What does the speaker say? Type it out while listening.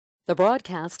The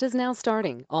broadcast is now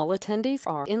starting. All attendees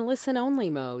are in listen-only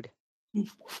mode.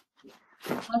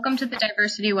 Welcome to the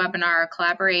Diversity Webinar, a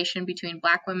collaboration between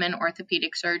Black women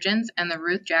orthopedic surgeons and the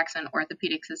Ruth Jackson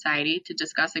Orthopedic Society to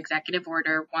discuss Executive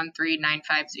Order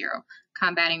 13950,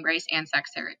 Combating Race and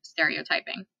Sex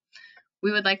Stereotyping.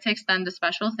 We would like to extend a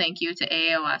special thank you to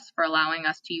AAOS for allowing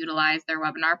us to utilize their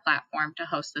webinar platform to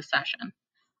host this session.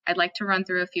 I'd like to run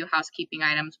through a few housekeeping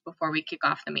items before we kick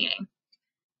off the meeting.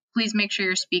 Please make sure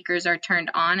your speakers are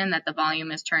turned on and that the volume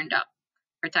is turned up.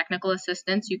 For technical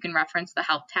assistance, you can reference the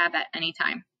Help tab at any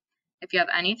time. If you have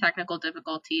any technical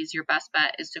difficulties, your best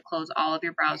bet is to close all of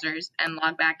your browsers and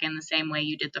log back in the same way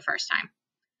you did the first time.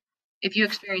 If you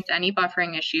experience any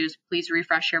buffering issues, please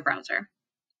refresh your browser.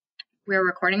 We are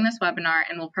recording this webinar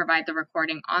and will provide the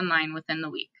recording online within the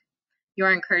week. You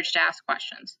are encouraged to ask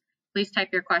questions. Please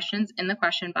type your questions in the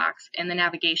question box in the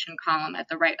navigation column at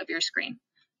the right of your screen.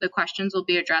 The questions will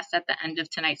be addressed at the end of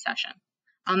tonight's session.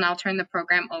 I'll now turn the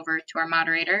program over to our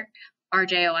moderator,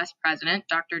 RJOS President,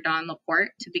 Dr. Dawn Laporte,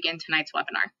 to begin tonight's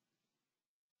webinar.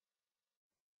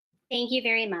 Thank you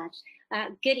very much.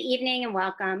 Good evening and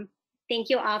welcome.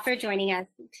 Thank you all for joining us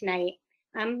tonight.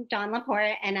 I'm Dawn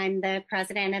Laporte, and I'm the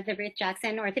president of the Ruth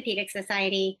Jackson Orthopedic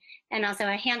Society, and also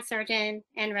a hand surgeon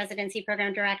and residency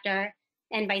program director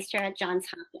and vice chair at Johns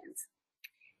Hopkins.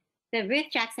 The Ruth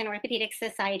Jackson Orthopedic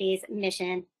Society's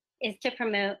mission is to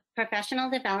promote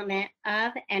professional development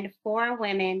of and for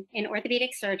women in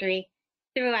orthopedic surgery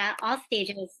throughout all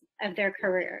stages of their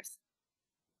careers.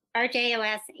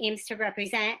 RJOS aims to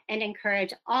represent and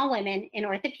encourage all women in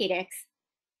orthopedics.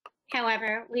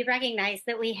 However, we recognize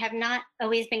that we have not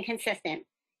always been consistent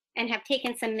and have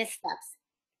taken some missteps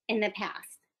in the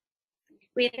past.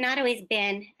 We have not always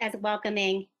been as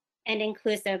welcoming and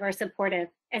inclusive or supportive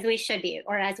as we should be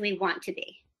or as we want to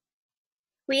be.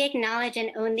 We acknowledge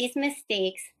and own these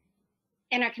mistakes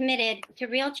and are committed to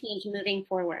real change moving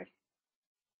forward.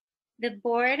 The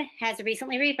board has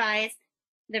recently revised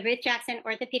the Ruth Jackson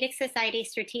Orthopedic Society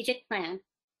strategic plan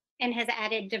and has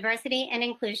added diversity and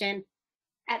inclusion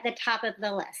at the top of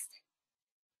the list.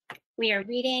 We are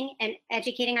reading and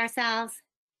educating ourselves.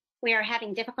 We are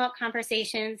having difficult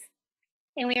conversations,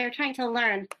 and we are trying to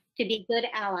learn to be good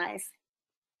allies.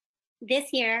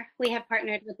 This year, we have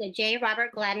partnered with the J.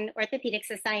 Robert Gladden Orthopedic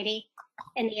Society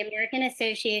and the American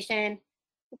Association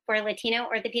for Latino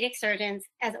Orthopedic Surgeons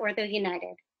as Ortho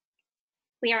United.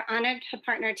 We are honored to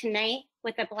partner tonight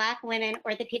with the Black Women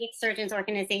Orthopedic Surgeons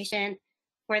Organization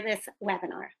for this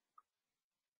webinar.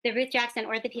 The Ruth Jackson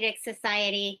Orthopedic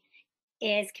Society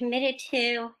is committed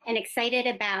to and excited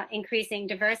about increasing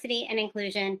diversity and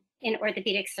inclusion in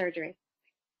orthopedic surgery.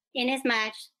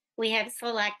 Inasmuch, we have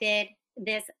selected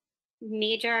this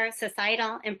major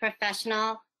societal and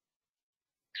professional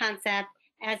concept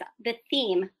as the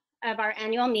theme of our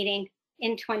annual meeting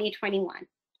in 2021.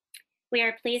 We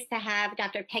are pleased to have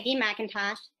Dr. Peggy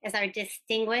McIntosh as our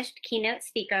distinguished keynote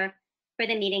speaker for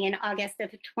the meeting in August of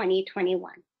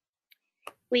 2021.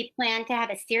 We plan to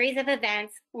have a series of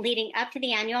events leading up to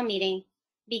the annual meeting,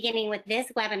 beginning with this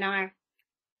webinar,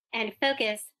 and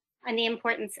focus on the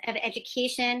importance of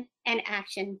education and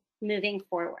action moving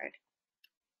forward.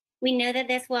 We know that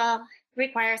this will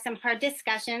require some hard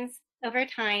discussions over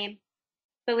time,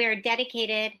 but we are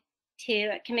dedicated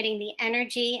to committing the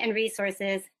energy and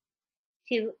resources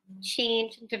to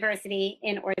change diversity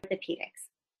in orthopedics.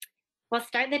 We'll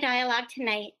start the dialogue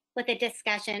tonight with a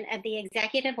discussion of the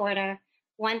Executive Order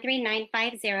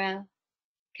 13950,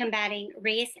 Combating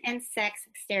Race and Sex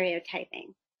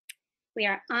Stereotyping. We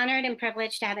are honored and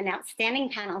privileged to have an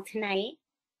outstanding panel tonight,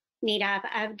 made up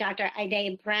of Dr.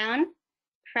 Ida Brown,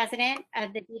 President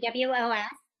of the BWOS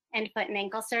and foot and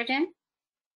ankle surgeon,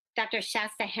 Dr.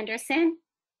 Shasta Henderson,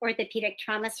 orthopedic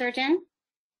trauma surgeon,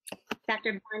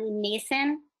 Dr. Bonnie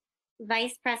Mason,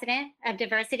 Vice President of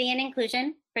Diversity and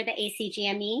Inclusion for the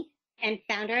ACGME and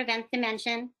founder of Nth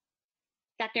Dimension,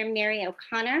 Dr. Mary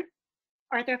O'Connor,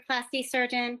 arthroplasty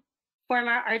surgeon,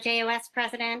 former RJOS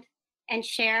president, and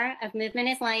chair of Movement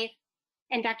is Life,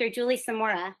 and Dr. Julie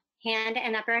Samora, hand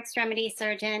and upper extremity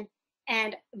surgeon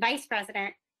and vice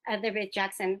president of the Ruth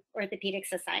Jackson Orthopedic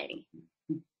Society.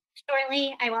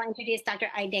 Shortly, I will introduce Dr.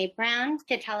 Ida Brown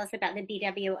to tell us about the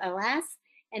BWOS,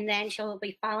 and then she will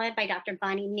be followed by Dr.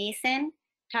 Bonnie Mason,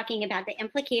 talking about the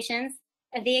implications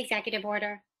of the executive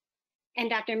order,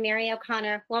 and Dr. Mary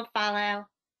O'Connor will follow,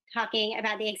 talking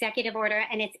about the executive order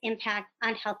and its impact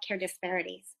on healthcare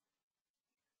disparities.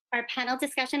 Our panel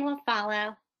discussion will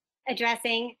follow,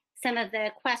 addressing some of the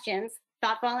questions,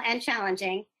 thoughtful and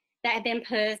challenging, that have been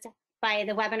posed by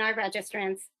the webinar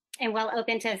registrants, and we'll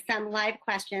open to some live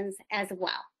questions as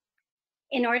well.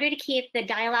 In order to keep the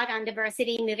dialogue on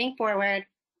diversity moving forward,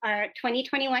 our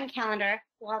 2021 calendar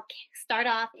will start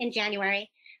off in January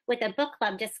with a book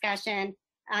club discussion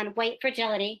on white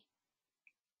fragility.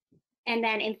 And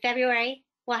then in February,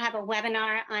 we'll have a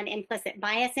webinar on implicit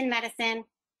bias in medicine,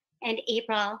 and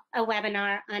April, a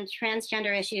webinar on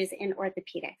transgender issues in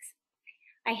orthopedics.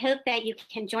 I hope that you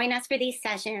can join us for these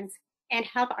sessions and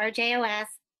help RJOS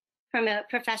promote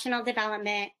professional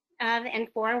development of and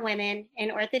for women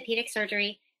in orthopedic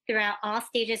surgery throughout all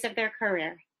stages of their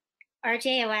career.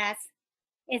 RJOS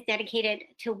is dedicated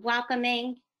to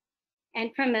welcoming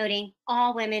and promoting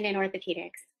all women in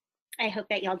orthopedics. I hope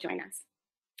that you'll join us.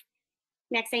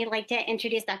 Next, I'd like to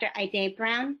introduce Dr. Ida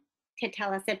Brown to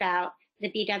tell us about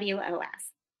the BWOS.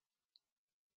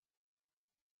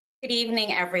 Good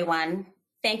evening, everyone.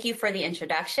 Thank you for the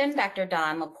introduction, Dr.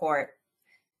 Dawn Laporte.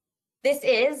 This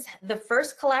is the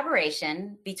first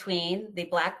collaboration between the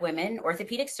Black Women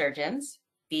Orthopedic Surgeons,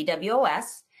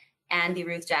 BWOS, and the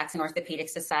Ruth Jackson Orthopedic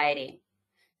Society.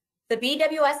 The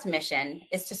BWOS mission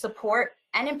is to support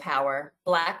and empower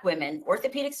Black women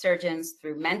orthopedic surgeons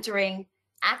through mentoring,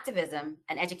 activism,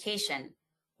 and education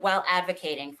while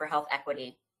advocating for health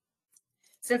equity.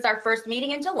 Since our first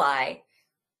meeting in July,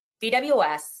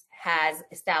 BWOS has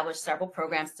established several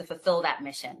programs to fulfill that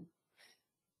mission.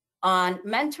 On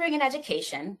mentoring and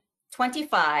education,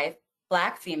 25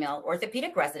 Black female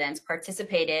orthopedic residents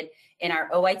participated in our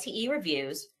OITE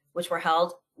reviews, which were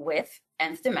held with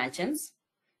Nth Dimensions.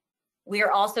 We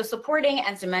are also supporting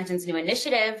Nth Dimensions' new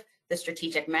initiative, the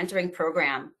Strategic Mentoring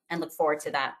Program, and look forward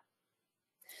to that.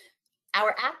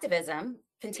 Our activism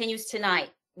continues tonight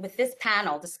with this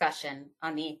panel discussion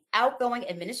on the outgoing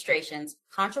administration's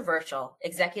controversial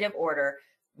Executive Order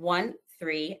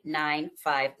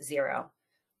 13950,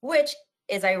 which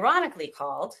is ironically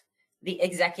called the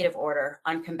Executive Order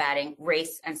on Combating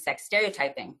Race and Sex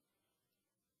Stereotyping.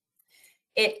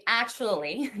 It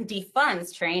actually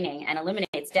defunds training and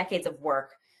eliminates decades of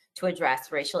work to address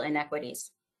racial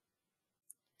inequities.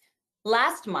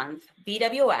 Last month,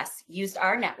 BWOS used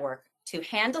our network to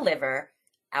hand deliver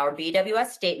our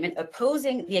BWS statement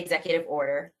opposing the executive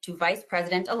order to Vice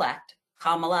President-elect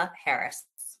Kamala Harris.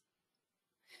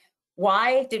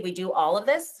 Why did we do all of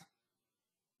this?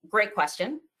 Great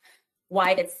question.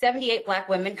 Why did 78 Black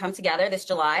women come together this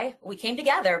July? We came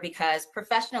together because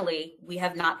professionally, we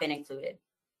have not been included.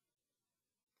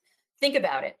 Think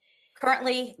about it.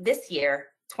 Currently, this year,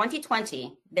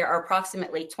 2020, there are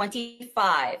approximately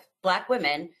 25 Black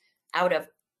women out of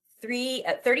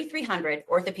 3,300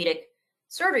 orthopedic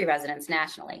surgery residents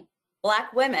nationally.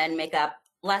 Black women make up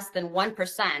less than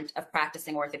 1% of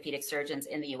practicing orthopedic surgeons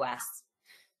in the US.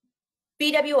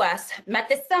 BWS met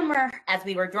this summer as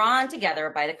we were drawn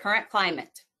together by the current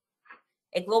climate,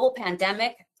 a global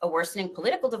pandemic, a worsening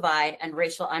political divide, and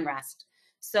racial unrest.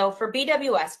 So for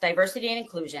BWS, diversity and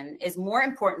inclusion is more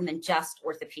important than just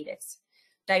orthopedics.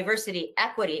 Diversity,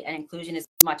 equity, and inclusion is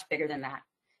much bigger than that.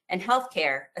 And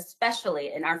healthcare,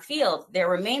 especially in our field, there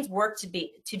remains work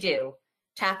to do,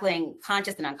 tackling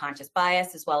conscious and unconscious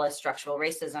bias, as well as structural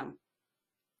racism.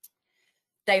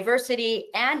 Diversity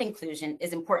and inclusion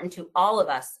is important to all of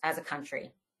us as a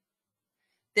country.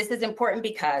 This is important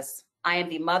because I am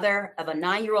the mother of a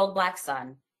 9-year-old Black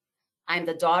son. I am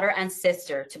the daughter and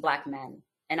sister to Black men,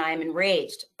 and I am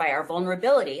enraged by our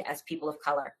vulnerability as people of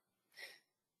color.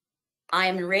 I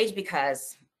am enraged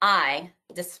because I,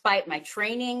 despite my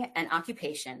training and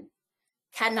occupation,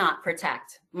 cannot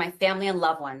protect my family and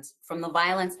loved ones from the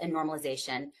violence and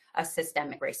normalization of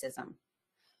systemic racism.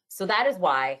 So that is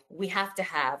why we have to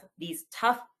have these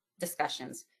tough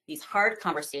discussions, these hard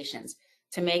conversations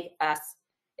to make us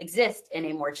exist in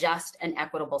a more just and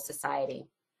equitable society.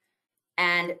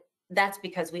 And that's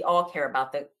because we all care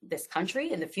about this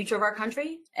country and the future of our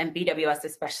country, and BWS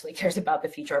especially cares about the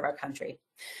future of our country.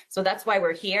 So that's why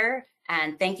we're here,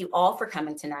 and thank you all for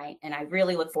coming tonight, and I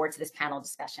really look forward to this panel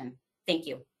discussion. Thank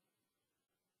you.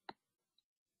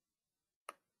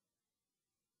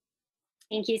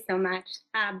 Thank you so much.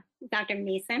 Dr.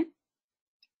 Mason.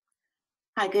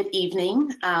 Hi, good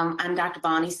evening. I'm Dr.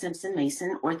 Bonnie Simpson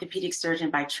Mason, orthopedic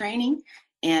surgeon by training,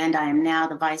 and I am now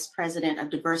the Vice President of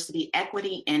Diversity,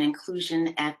 Equity, and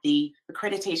Inclusion at the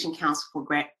Accreditation Council for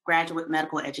Graduate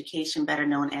Medical Education, better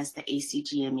known as the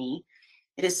ACGME.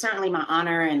 It is certainly my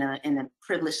honor and a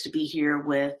privilege to be here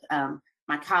with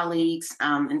my colleagues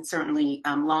and certainly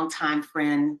longtime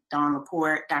friend Dawn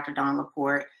Laporte, Dr. Dawn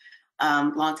Laporte,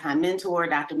 longtime mentor,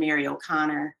 Dr. Mary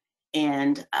O'Connor,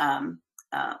 and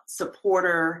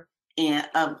supporter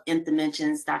of Nth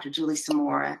Dimensions, Dr. Julie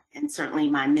Samora, and certainly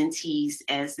my mentees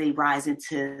as they rise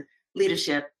into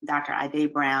leadership, Dr.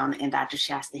 Ide Brown and Dr.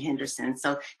 Shasta Henderson.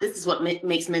 So this is what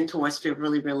makes mentors feel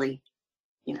really, really,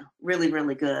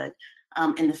 really good.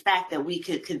 And the fact that we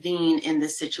could convene in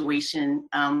this situation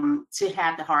to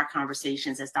have the hard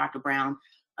conversations, as Dr. Brown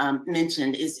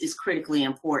mentioned, is critically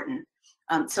important.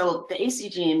 So the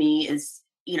ACGME is,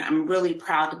 I'm really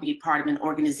proud to be part of an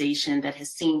organization that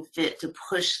has seen fit to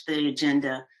push the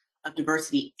agenda of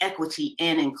diversity, equity,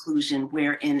 and inclusion,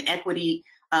 wherein equity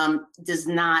does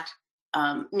not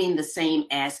mean the same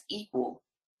as equal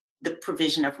the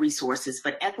provision of resources,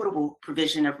 but equitable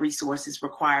provision of resources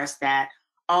requires that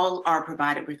all are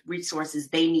provided with resources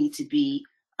they need to be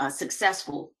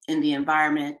successful in the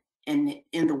environment and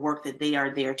in the work that they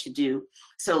are there to do.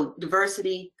 So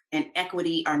diversity and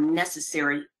equity are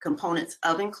necessary components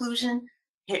of inclusion.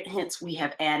 Hence, we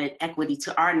have added equity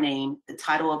to our name, the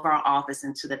title of our office,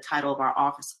 and to the title of our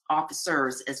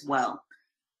officers as well.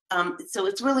 So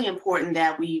it's really important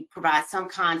that we provide some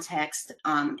context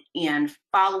in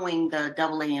following the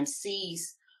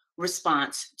AAMC's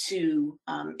response to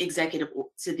the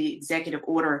Executive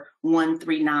Order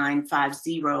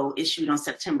 13950 issued on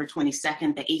September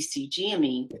 22nd, the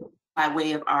ACGME, by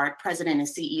way of our President and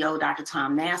CEO, Dr.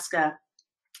 Tom Nasca,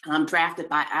 drafted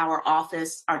by our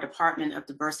office, our Department of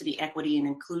Diversity, Equity, and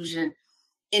Inclusion,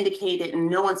 indicated in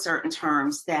no uncertain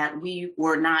terms that we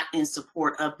were not in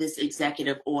support of this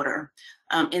executive order.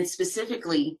 And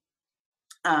specifically,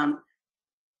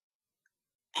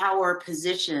 our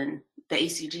position, the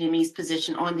ACGME's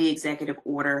position on the executive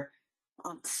order,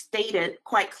 stated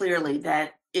quite clearly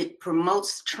that it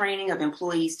promotes training of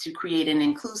employees to create an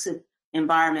inclusive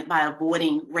environment by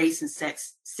avoiding race and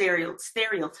sex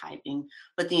stereotyping,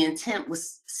 but the intent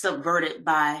was subverted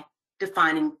by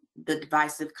defining the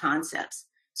divisive concepts.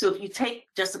 So if you take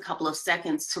just a couple of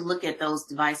seconds to look at those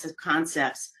divisive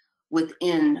concepts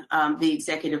within the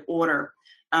executive order,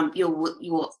 you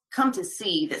will come to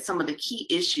see that some of the key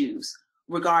issues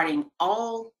regarding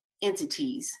all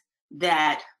entities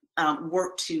that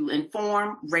work to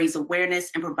inform, raise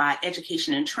awareness, and provide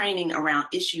education and training around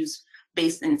issues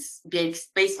based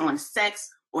on sex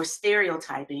or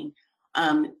stereotyping,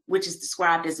 which is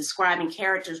described as describing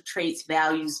character traits,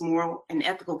 values, moral and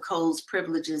ethical codes,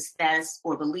 privileges, status,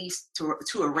 or beliefs to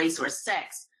a race or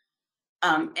sex,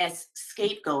 as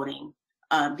scapegoating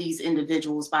these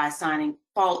individuals by assigning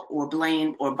fault or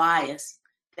blame or bias,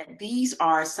 that these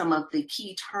are some of the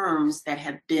key terms that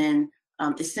have been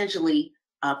essentially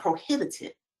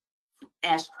prohibited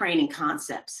as training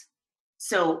concepts.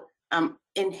 So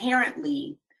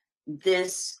inherently,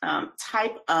 this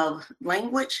type of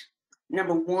language,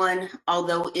 number one,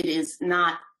 although it is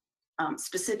not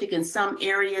specific in some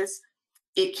areas,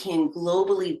 it can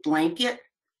globally blanket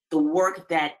the work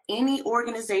that any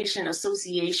organization,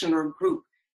 association, or group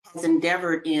has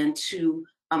endeavored in to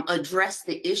address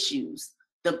the issues,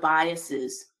 the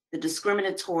biases, the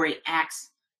discriminatory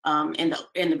acts, and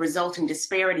the resulting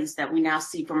disparities that we now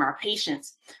see from our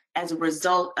patients as a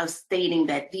result of stating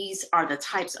that these are the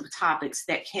types of topics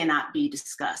that cannot be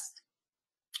discussed.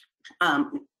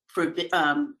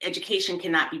 Education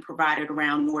cannot be provided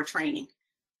around nor training.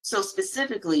 So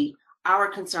specifically, our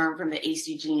concern from the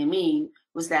ACGME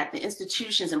was that the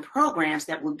institutions and programs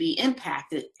that would be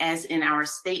impacted, as in our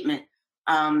statement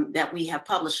that we have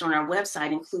published on our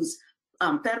website, includes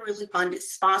federally funded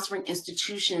sponsoring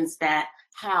institutions that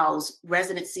house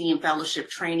residency and fellowship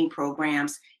training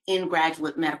programs in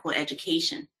graduate medical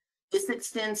education. This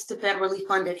extends to federally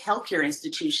funded healthcare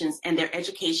institutions and their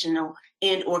educational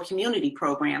and or community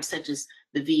programs, such as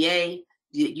the VA,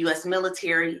 the U.S.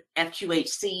 military,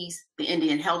 FQHCs, the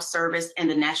Indian Health Service, and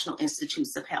the National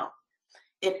Institutes of Health.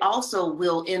 It also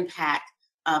will impact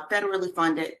federally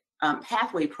funded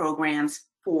pathway programs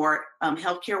for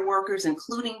healthcare workers,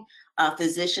 including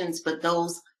physicians, but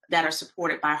those that are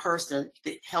supported by HRSA,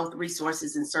 the Health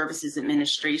Resources and Services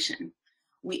Administration.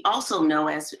 We also know,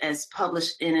 as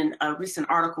published in a recent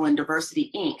article in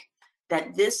Diversity Inc.,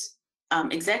 that this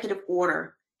executive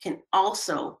order can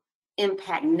also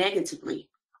impact negatively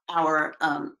our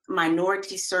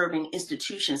minority serving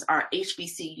institutions, our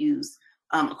HBCUs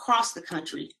across the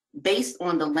country, based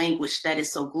on the language that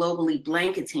is so globally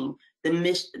blanketing the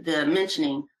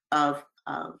mentioning of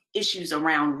issues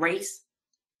around race.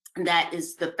 And that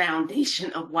is the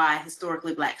foundation of why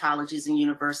historically Black colleges and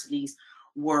universities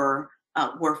were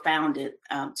founded,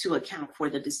 to account for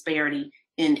the disparity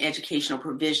in educational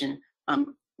provision.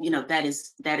 That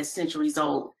is centuries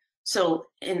old. So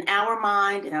in our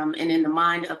mind, and in the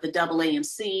mind of the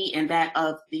AAMC and that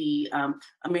of the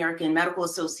American Medical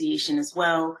Association as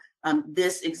well,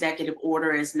 This executive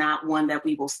order is not one that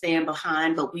we will stand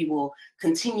behind, but we will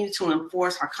continue to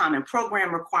enforce our common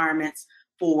program requirements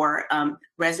for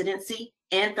residency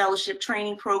and fellowship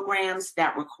training programs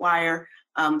that require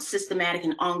systematic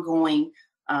and ongoing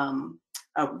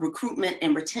recruitment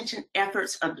and retention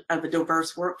efforts of a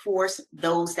diverse workforce,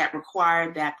 those that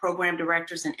require that program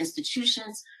directors and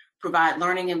institutions provide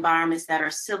learning environments that are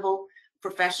civil,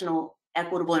 professional,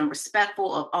 equitable, and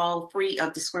respectful of all, free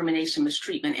of discrimination,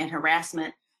 mistreatment, and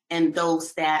harassment, and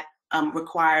those that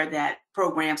require that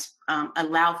programs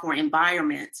allow for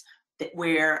environments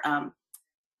where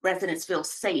residents feel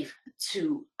safe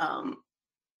to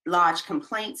lodge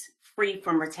complaints free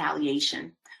from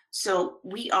retaliation. So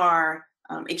we are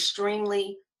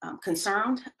extremely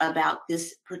concerned about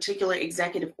this particular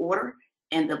executive order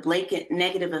and the blatant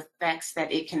negative effects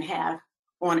that it can have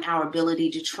on our ability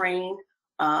to train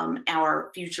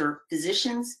our future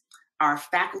physicians, our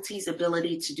faculty's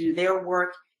ability to do their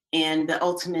work, and the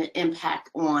ultimate impact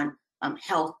on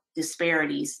health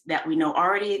disparities that we know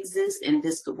already exist, and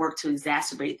this could work to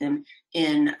exacerbate them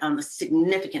in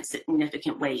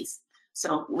significant ways.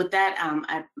 So with that, I'm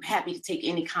happy to take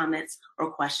any comments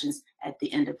or questions at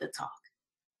the end of the talk.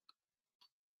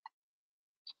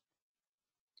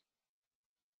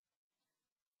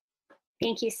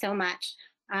 Thank you so much.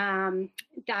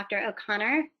 Dr.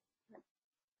 O'Connor.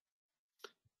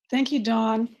 Thank you,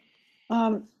 Dawn.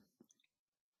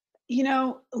 You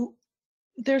know,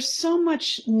 there's so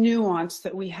much nuance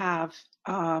that we have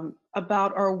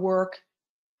about our work.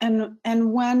 And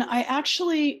when I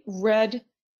actually read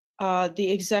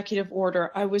the executive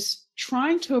order, I was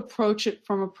trying to approach it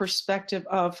from a perspective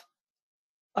of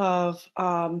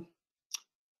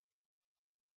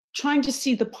trying to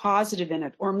see the positive in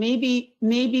it, or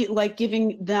maybe like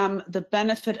giving them the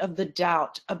benefit of the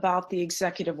doubt about the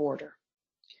executive order.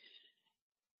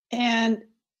 And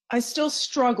I still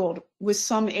struggled with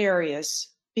some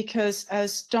areas because,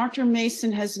 as Dr.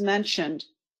 Mason has mentioned,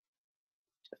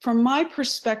 from my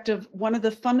perspective, one of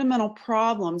the fundamental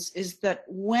problems is that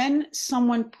when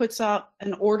someone puts out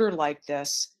an order like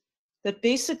this, that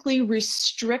basically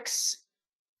restricts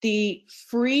the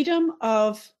freedom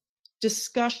of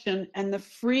discussion and the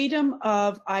freedom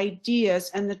of ideas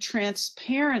and the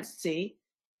transparency,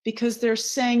 because they're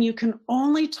saying you can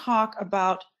only talk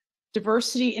about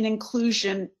diversity and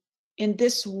inclusion in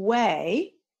this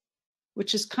way,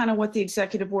 which is kind of what the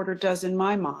executive order does in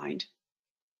my mind,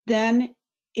 then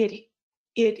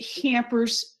it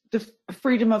hampers the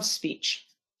freedom of speech.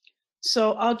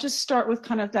 So I'll just start with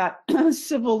kind of that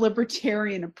civil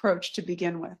libertarian approach to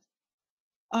begin with.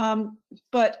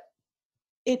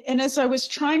 And as I was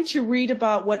trying to read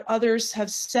about what others have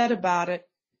said about it,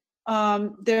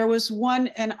 there was one,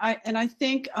 and I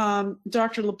think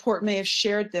Dr. Laporte may have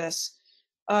shared this.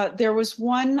 There was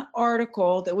one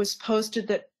article that was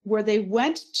posted where they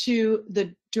went to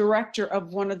the director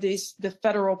of one of the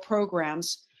federal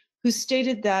programs, who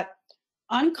stated that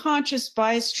unconscious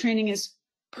bias training is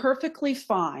perfectly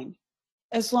fine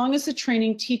as long as the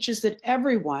training teaches that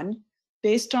everyone,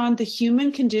 based on the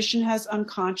human condition, has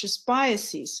unconscious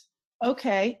biases.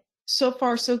 Okay, so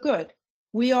far so good.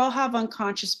 We all have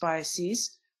unconscious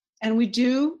biases, and we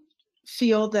do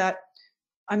feel that,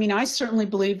 I mean, I certainly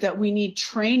believe that we need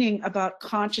training about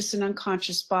conscious and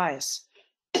unconscious bias.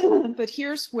 But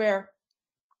here's where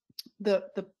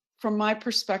from my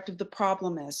perspective, the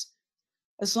problem is,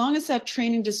 as long as that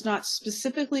training does not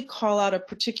specifically call out a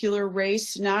particular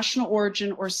race, national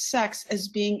origin, or sex as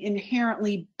being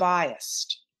inherently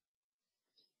biased.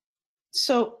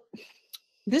 So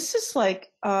this is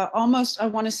like almost, I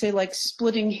want to say, like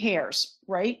splitting hairs,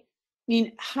 right? I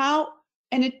mean, how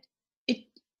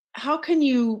can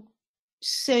you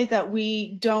say that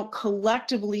we don't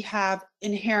collectively have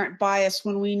inherent bias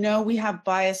when we know we have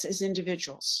bias as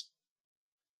individuals?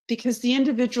 Because the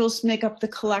individuals make up the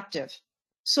collective.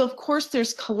 So of course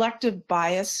there's collective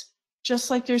bias, just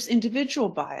like there's individual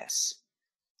bias.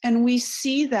 And we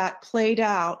see that played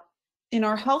out in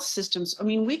our health systems. I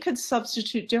mean, we could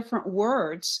substitute different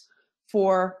words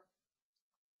for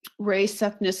race,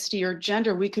 ethnicity, or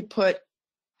gender. We could put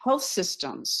health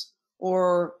systems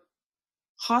or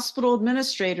hospital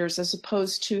administrators as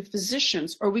opposed to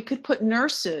physicians, or we could put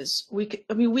nurses.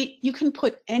 You can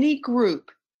put any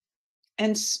group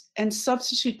and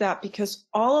substitute that, because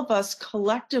all of us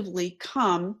collectively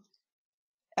come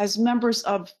as members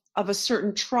of a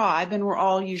certain tribe, and we're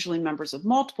all usually members of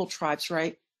multiple tribes,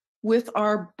 right? With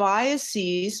our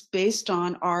biases based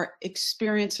on our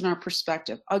experience and our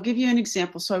perspective. I'll give you an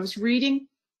example. So I was reading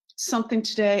something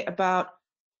today about,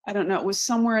 I don't know, it was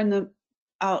somewhere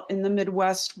out in the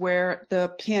Midwest where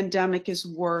the pandemic is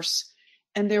worse.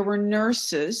 and there were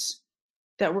nurses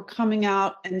that were coming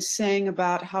out and saying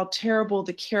about how terrible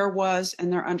the care was,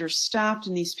 and they're understaffed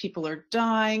and these people are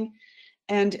dying.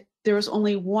 And there was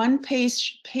only one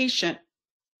patient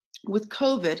with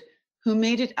COVID who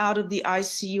made it out of the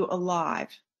ICU alive.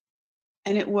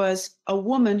 And it was a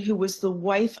woman who was the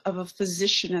wife of a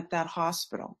physician at that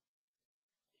hospital.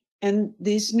 And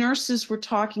these nurses were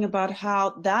talking about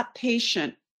how that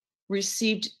patient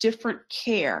received different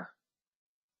care,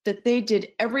 that they did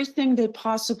everything they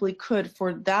possibly could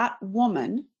for that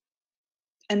woman,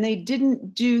 and they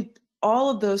didn't do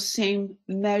all of those same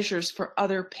measures for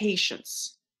other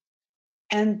patients.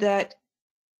 And that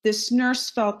this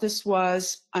nurse felt this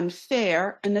was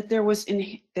unfair, and that there was,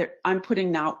 I'm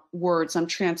putting now words, I'm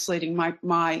translating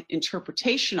my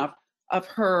interpretation of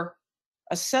her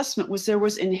assessment, was there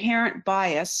was inherent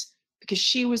bias because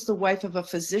she was the wife of a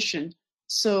physician.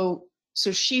 So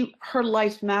her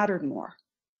life mattered more.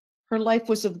 Her life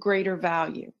was of greater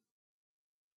value.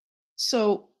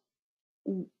 So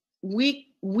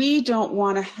we don't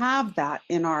want to have that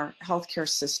in our healthcare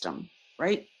system,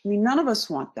 right? I mean, none of us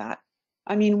want that.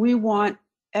 I mean, we want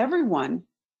everyone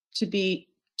to be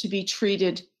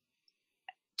treated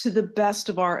to the best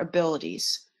of our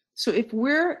abilities. So if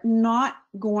we're not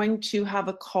going to have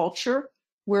a culture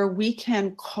where we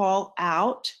can call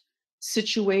out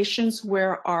situations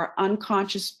where our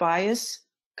unconscious bias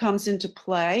comes into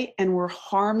play and we're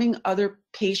harming other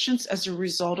patients as a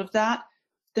result of that,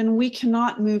 then we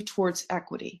cannot move towards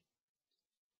equity.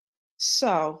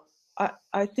 So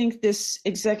I think this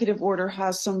executive order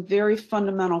has some very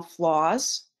fundamental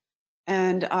flaws,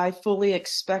 and I fully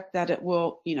expect that it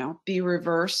will, be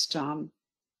reversed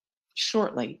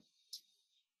shortly.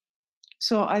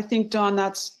 So I think, Dawn,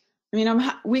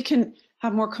 we can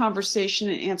have more conversation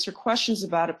and answer questions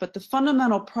about it, but the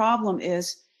fundamental problem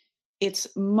is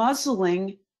it's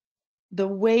muzzling the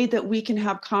way that we can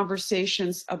have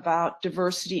conversations about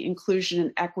diversity, inclusion,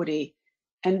 and equity,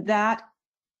 and that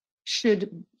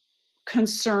should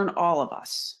concern all of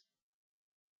us.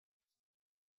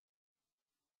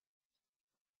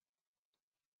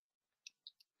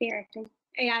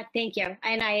 Yeah, thank you.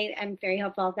 And I am very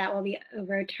hopeful that will be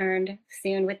overturned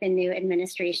soon with the new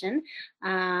administration.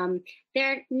 There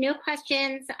are no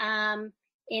questions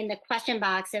in the question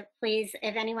box. If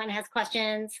anyone has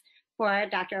questions for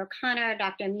Dr. O'Connor or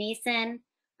Dr. Mason,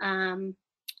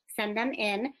 send them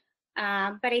in.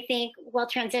 But I think we'll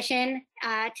transition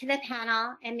to the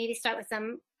panel and maybe start with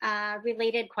some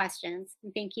related questions.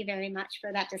 And thank you very much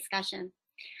for that discussion.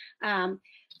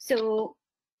 So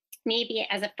maybe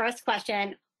as a first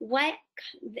question,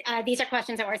 these are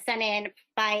questions that were sent in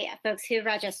by folks who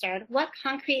registered. What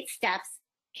concrete steps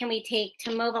can we take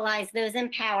to mobilize those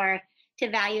in power to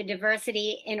value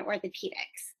diversity in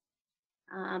orthopedics?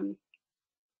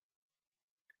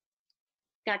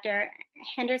 Dr.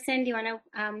 Henderson, do you want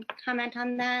to comment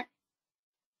on that?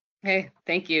 Hey,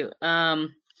 thank you.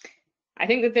 I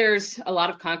think that there's a lot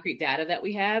of concrete data that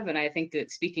we have, and I think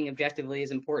that speaking objectively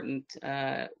is important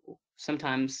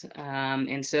sometimes.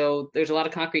 And so there's a lot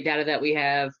of concrete data that we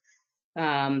have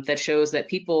that shows that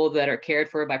people that are cared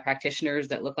for by practitioners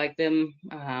that look like them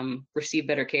receive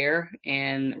better care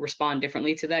and respond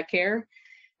differently to that care.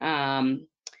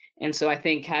 And so I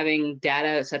think having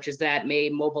data such as that may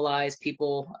mobilize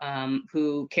people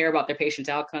who care about their patients'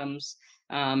 outcomes,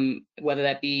 whether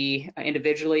that be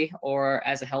individually or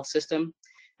as a health system,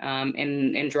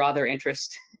 and draw their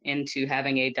interest into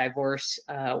having a diverse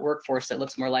workforce that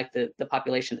looks more like the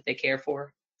population that they care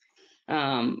for.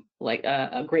 Like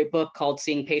a great book called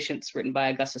Seeing Patients, written by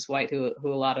Augustus White, who a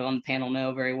lot of on the panel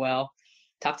know very well,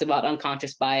 talks about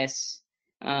unconscious bias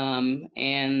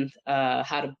and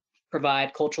how to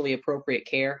provide culturally appropriate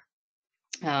care.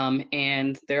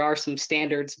 And there are some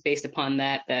standards based upon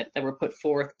that were put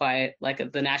forth by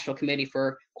the National Committee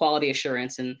for Quality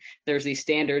Assurance, and there's these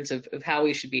standards of how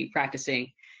we should be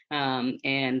practicing.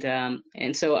 And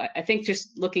so I think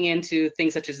just looking into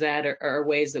things such as that are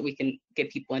ways that we can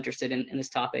get people interested in this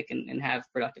topic and have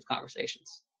productive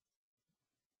conversations.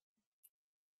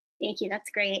 Thank you, that's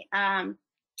great.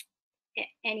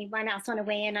 Anyone else want to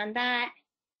weigh in on that?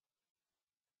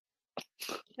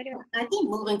 I think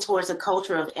moving towards a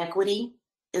culture of equity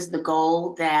is the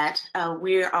goal that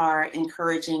we are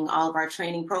encouraging all of our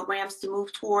training programs to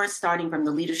move towards, starting from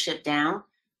the leadership down.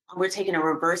 We're taking a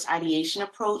reverse ideation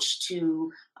approach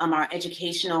to our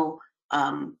educational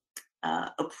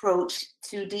approach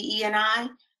to DE&I,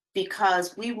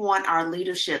 because we want our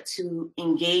leadership to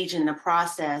engage in the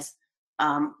process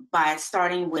by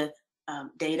starting with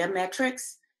data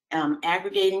metrics,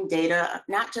 aggregating data,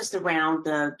 not just around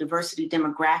the diversity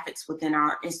demographics within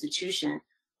our institution,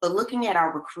 but looking at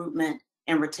our recruitment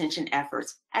and retention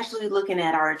efforts, actually looking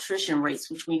at our attrition rates,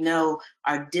 which we know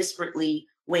are disparately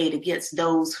weighed against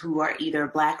those who are either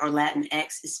Black or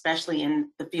Latinx, especially in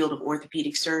the field of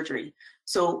orthopedic surgery.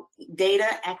 So data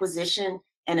acquisition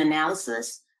and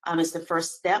analysis is the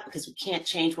first step, because we can't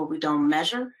change what we don't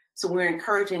measure. So we're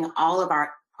encouraging all of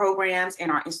our programs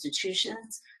and our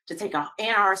institutions to take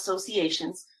and our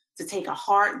associations to take a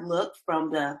hard look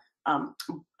from the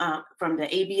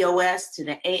ABOS to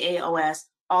the AAOS,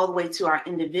 all the way to our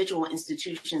individual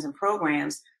institutions and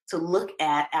programs, to look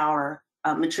at our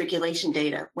matriculation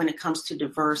data when it comes to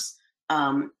diverse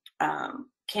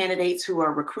candidates who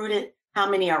are recruited, how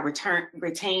many are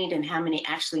retained, and how many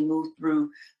actually move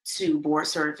through to board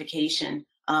certification,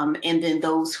 and then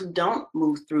those who don't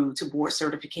move through to board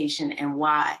certification, and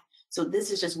why. So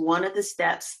this is just one of the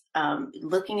steps,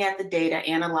 looking at the data,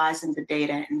 analyzing the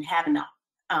data, and having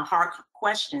hard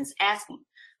questions, asking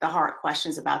the hard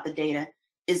questions about the data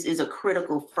is a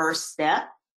critical first step,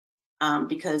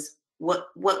 because what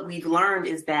we've learned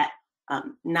is that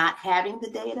not having the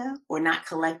data or not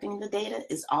collecting the data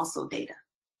is also data.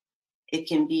 It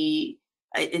can be,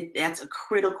 that's a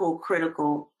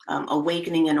critical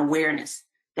awakening and awareness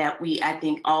that I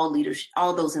think all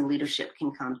those in leadership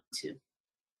can come to.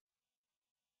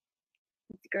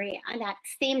 That's great. On that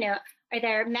same note, are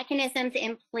there mechanisms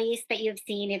in place that you've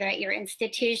seen either at your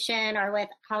institution or with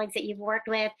colleagues that you've worked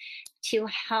with to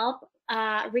help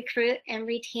recruit and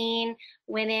retain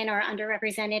women or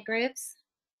underrepresented groups?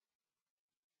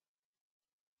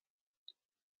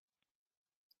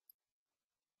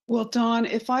 Well, Dawn,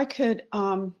 if I could,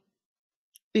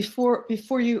 before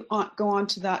you go on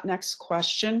to that next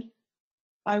question,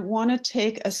 I want to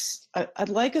take I'd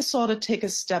like us all to take a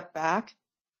step back.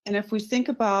 And if we think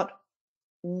about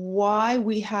why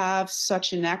we have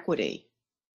such inequity,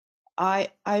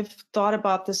 I've thought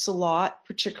about this a lot,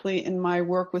 particularly in my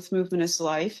work with Movement is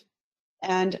Life.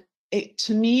 And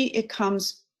to me, it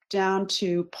comes down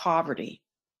to poverty.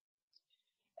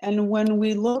 And when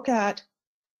we look at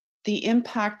the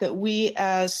impact that we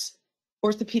as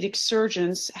orthopedic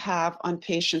surgeons have on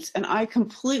patients, and I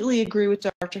completely agree with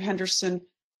Dr. Henderson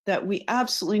that we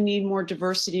absolutely need more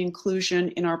diversity and inclusion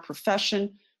in our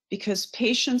profession, because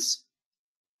patients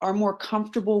are more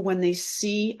comfortable when they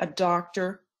see a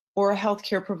doctor or a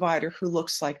healthcare provider who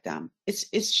looks like them.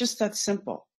 It's just that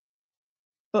simple.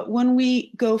 But when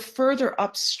we go further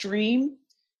upstream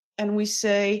and we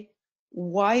say,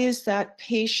 why is that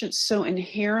patient so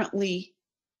inherently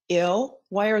ill?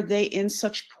 Why are they in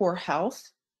such poor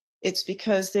health? It's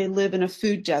because they live in a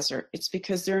food desert. It's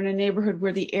because they're in a neighborhood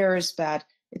where the air is bad.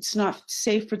 It's not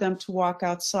safe for them to walk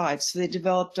outside. So they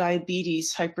develop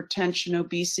diabetes, hypertension,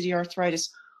 obesity, arthritis,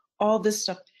 all this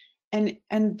stuff. And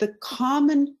the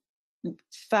common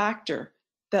factor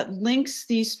that links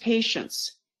these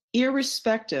patients,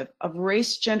 irrespective of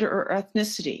race, gender, or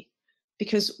ethnicity,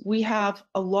 because we have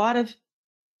a lot of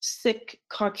sick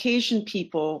Caucasian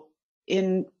people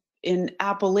in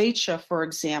Appalachia, for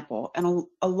example, and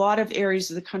a lot of areas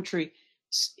of the country,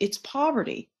 it's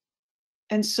poverty.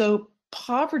 And so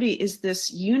poverty is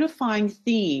this unifying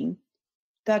theme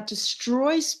that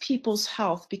destroys people's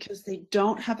health because they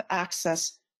don't have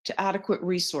access to adequate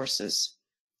resources.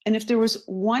 And if there was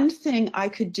one thing I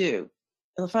could do,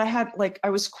 if I had, like, I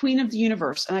was queen of the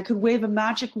universe and I could wave a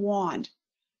magic wand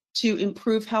to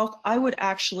improve health, I would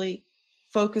actually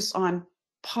focus on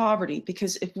poverty,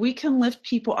 because if we can lift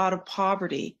people out of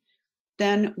poverty,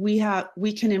 then we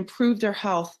can improve their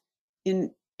health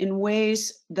in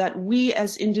ways that we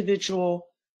as individual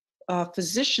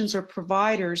physicians or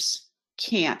providers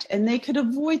can't, and they could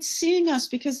avoid seeing us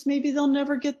because maybe they'll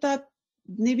never get that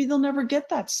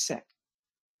sick.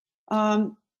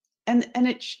 And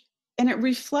it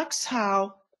reflects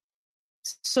how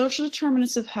social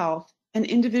determinants of health and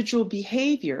individual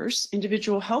behaviors,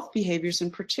 individual health behaviors in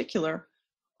particular,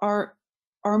 are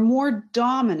more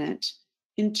dominant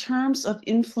in terms of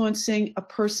influencing a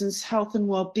person's health and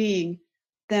well-being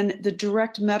than the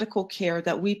direct medical care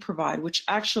that we provide, which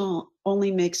actually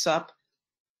only makes up,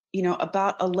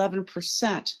 about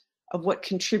 11% of what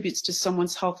contributes to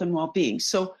someone's health and well-being.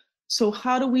 So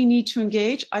how do we need to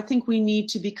engage? I think we need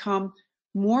to become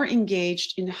more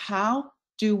engaged in how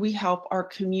do we help our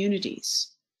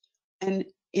communities and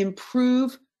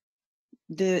improve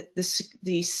the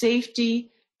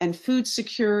safety and food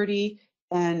security,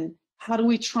 and how do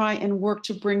we try and work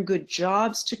to bring good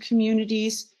jobs to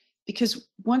communities? Because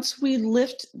once we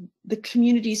lift the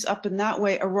communities up in that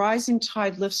way, a rising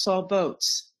tide lifts all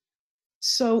boats.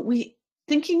 So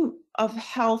thinking of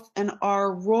health and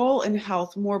our role in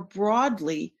health more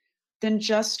broadly than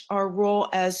just our role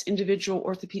as individual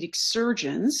orthopedic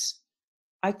surgeons,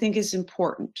 I think is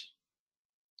important.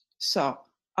 So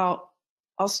I'll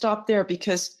stop there,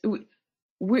 because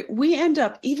we end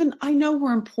up, even, I know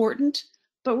we're important,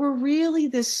 but we're really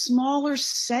this smaller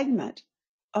segment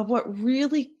of what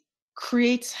really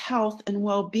creates health and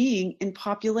well-being in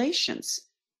populations.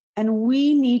 And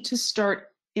we need to start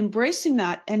embracing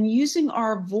that and using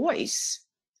our voice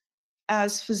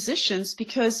as physicians,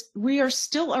 because we are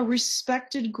still a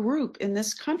respected group in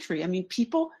this country. I mean,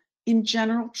 people in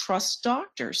general trust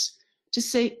doctors to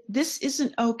say this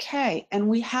isn't okay, and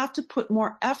we have to put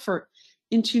more effort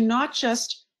into not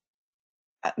just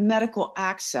medical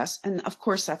access, and of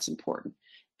course that's important,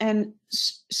 and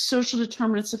social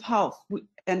determinants of health,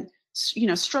 and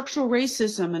structural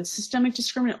racism and systemic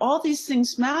discrimination. All these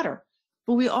things matter,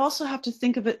 but we also have to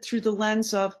think of it through the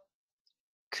lens of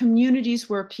communities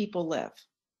where people live.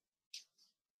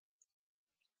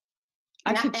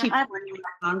 I could keep on,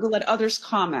 I'm going to let others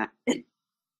comment.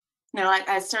 No,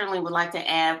 I certainly would like to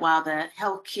add, while the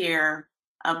healthcare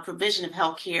provision of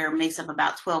healthcare makes up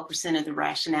about 12% of the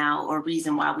rationale or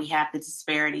reason why we have the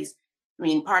disparities. I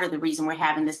mean, part of the reason we're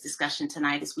having this discussion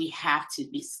tonight is we have to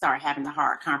start having the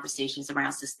hard conversations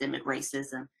around systemic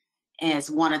racism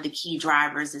as one of the key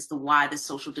drivers as to why the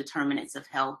social determinants of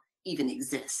health even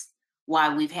exist,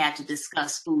 why we've had to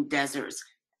discuss food deserts,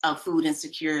 food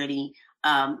insecurity,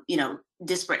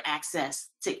 disparate access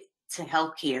to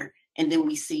healthcare. And then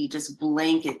we see just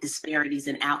blanket disparities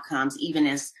in outcomes, even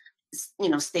as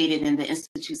stated in the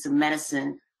Institutes of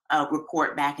Medicine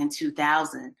report back in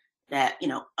 2000, that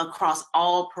across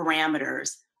all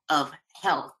parameters of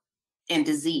health and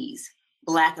disease,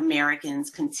 Black Americans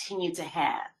continue to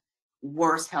have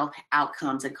worse health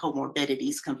outcomes and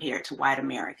comorbidities compared to white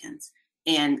Americans.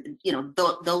 And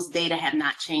those data have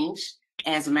not changed.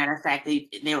 As a matter of fact,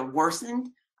 they're worsened,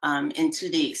 and to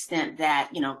the extent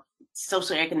that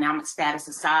socioeconomic status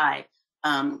aside,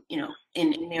 and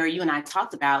Mary, you and I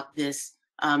talked about this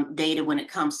data when it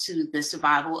comes to the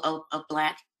survival of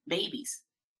Black babies.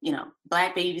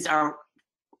 Black babies are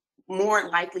more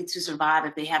likely to survive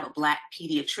if they have a Black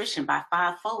pediatrician by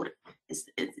 5-fold.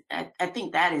 I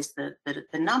think that is the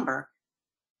number.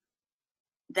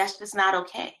 That's just not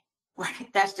okay, right?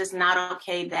 That's just not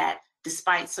okay that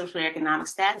despite socioeconomic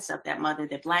status of that mother,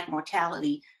 that Black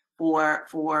mortality for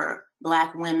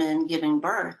Black women giving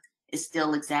birth is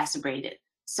still exacerbated.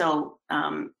 So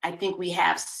I think we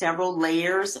have several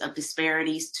layers of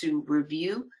disparities to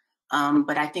review,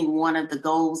 but I think one of the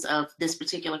goals of this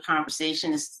particular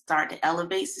conversation is to start to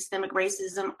elevate systemic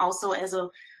racism also as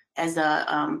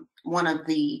one of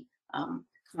the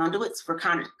conduits for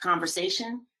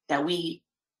conversation that we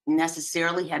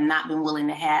necessarily have not been willing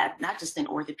to have, not just in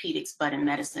orthopedics, but in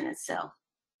medicine itself.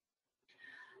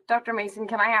 Dr. Mason,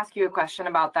 can I ask you a question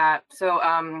about that? So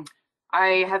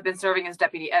I have been serving as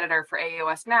deputy editor for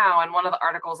AAOS Now, and one of the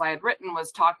articles I had written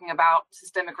was talking about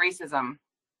systemic racism.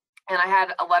 And I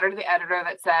had a letter to the editor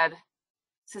that said,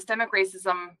 systemic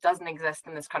racism doesn't exist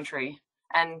in this country,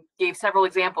 and gave several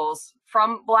examples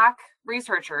from Black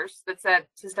researchers that said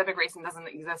systemic racism doesn't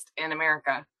exist in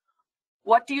America.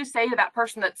 What do you say to that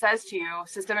person that says to you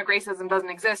systemic racism doesn't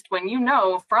exist when you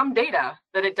know from data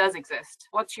that it does exist?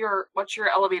 What's your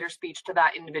elevator speech to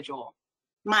that individual?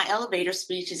 My elevator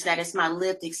speech is that it's my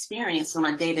lived experience on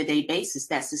a day-to-day basis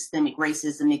that systemic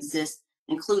racism exists,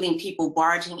 including people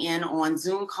barging in on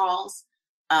Zoom calls,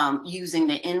 using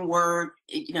the N-word,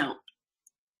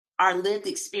 our lived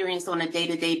experience on a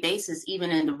day-to-day basis, even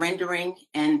in the rendering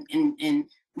and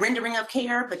rendering of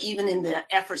care, but even in the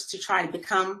efforts to try to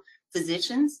become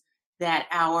physicians, that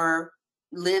our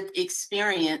lived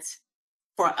experience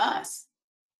for us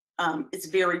is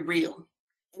very real.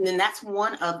 And then that's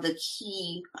one of the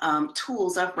key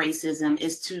tools of racism,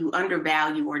 is to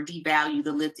undervalue or devalue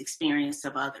the lived experience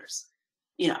of others.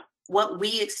 What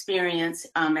we experience,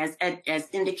 as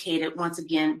indicated once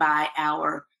again by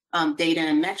our data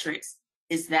and metrics,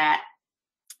 is that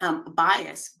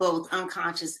bias, both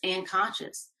unconscious and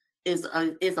conscious, is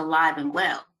alive and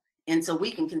well. And so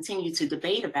we can continue to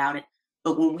debate about it,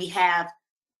 but when we have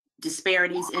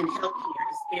disparities in healthcare,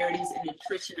 disparities in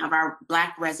nutrition of our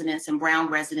Black residents and brown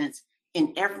residents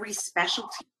in every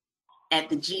specialty at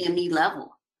the GME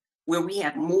level, where we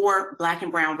have more Black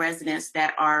and brown residents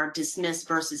that are dismissed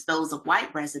versus those of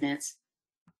white residents,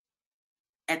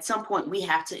 at some point we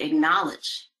have to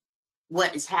acknowledge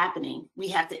what is happening. We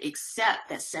have to accept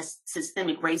that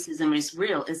systemic racism is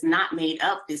real. It's not made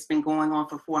up. It's been going on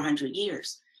for 400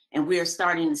 years. And we are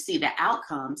starting to see the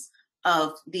outcomes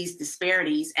of these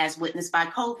disparities as witnessed by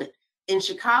COVID. In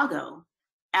Chicago,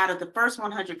 out of the first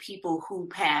 100 people who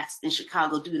passed in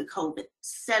Chicago due to COVID,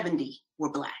 70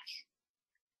 were Black.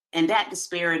 And that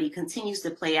disparity continues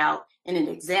to play out in an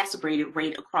exacerbated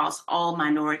rate across all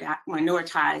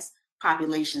minoritized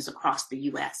populations across the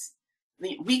US.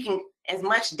 We can, as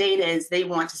much data as they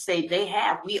want to say they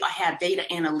have, we have data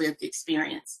and a lived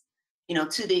experience. You know,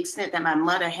 to the extent that my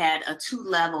mother had a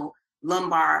 2-level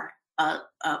lumbar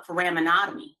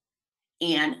foraminotomy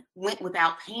and went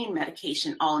without pain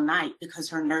medication all night because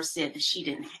her nurse said that she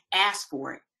didn't ask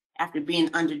for it after being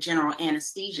under general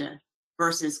anesthesia,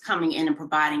 versus coming in and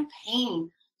providing pain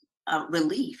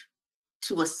relief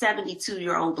to a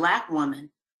 72-year-old Black woman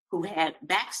who had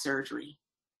back surgery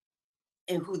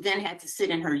and who then had to sit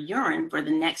in her urine for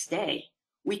the next day.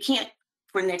 We can't,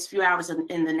 for the next few hours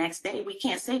in the next day, we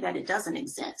can't say that it doesn't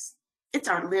exist. It's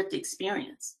our lived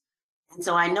experience. And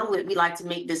so I know that we like to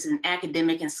make this an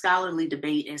academic and scholarly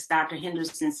debate, as Dr.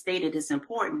 Henderson stated, is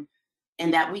important,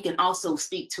 and that we can also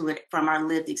speak to it from our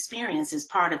lived experience as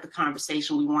part of the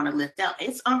conversation we want to lift up.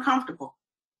 It's uncomfortable.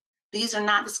 These are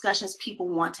not discussions people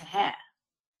want to have.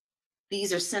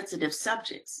 These are sensitive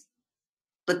subjects.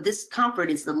 But this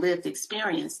comfort is the lived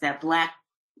experience that Black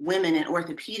women in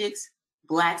orthopedics,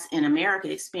 Blacks in America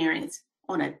experience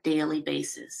on a daily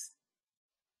basis.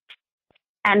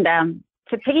 And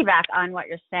to piggyback on what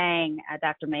you're saying,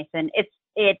 Dr. Mason,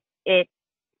 it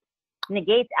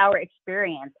negates our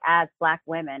experience as Black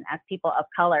women, as people of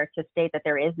color, to state that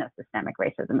there is no systemic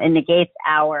racism. It negates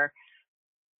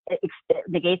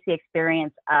the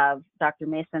experience of Dr.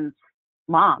 Mason's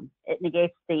mom. It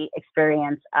negates the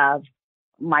experience of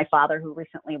my father, who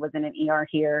recently was in an ER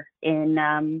here in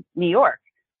New York.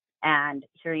 And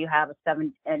here you have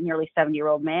a nearly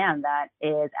 70-year-old man that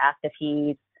is asked if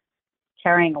he's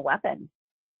carrying a weapon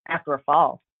after a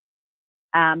fall.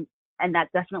 And that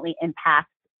definitely impacts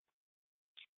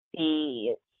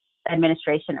the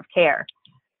administration of care.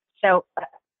 So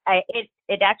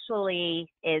it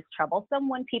actually is troublesome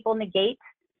when people negate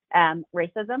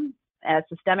racism,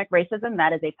 systemic racism.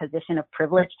 That is a position of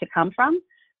privilege to come from,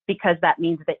 because that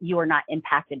means that you are not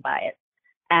impacted by it.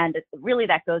 And really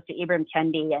that goes to Ibram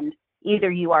Kendi, and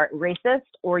either you are racist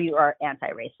or you are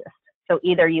anti-racist. So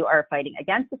either you are fighting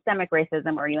against systemic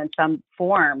racism or you in some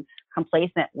form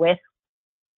complacent with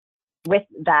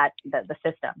that, the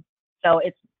system. So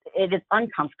it is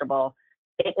uncomfortable,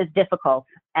 it is difficult.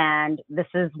 And this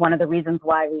is one of the reasons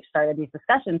why we've started these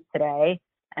discussions today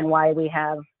and why we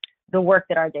have the work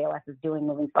that our JOS is doing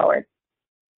moving forward.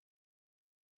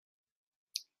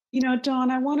 You know, Dawn,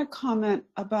 I want to comment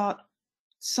about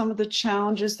some of the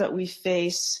challenges that we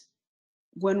face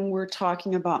when we're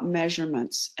talking about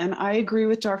measurements. And I agree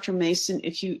with Dr. Mason,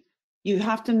 if you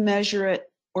have to measure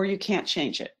it or you can't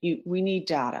change it. We need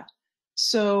data.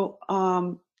 So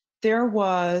there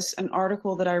was an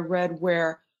article that I read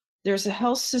where there's a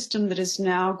health system that is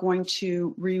now going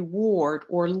to reward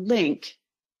or link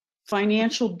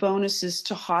financial bonuses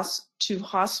to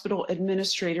hospital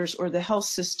administrators or the health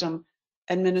system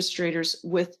administrators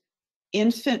with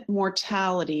infant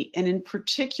mortality, and in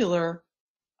particular,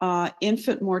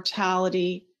 infant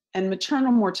mortality and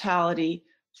maternal mortality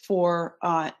for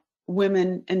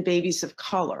women and babies of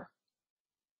color.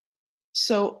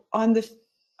 So on the,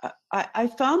 I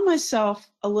found myself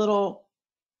a little,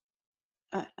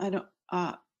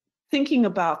 thinking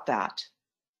about that,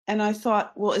 and I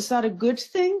thought, well, is that a good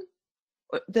thing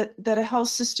that a health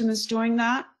system is doing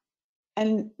that?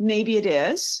 And maybe it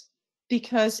is,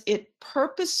 because it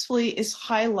purposefully is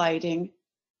highlighting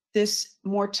this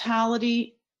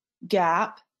mortality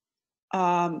gap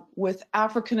with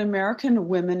African American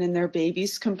women and their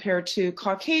babies compared to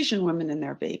Caucasian women and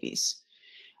their babies.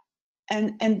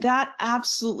 And that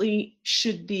absolutely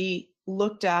should be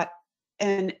looked at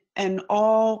and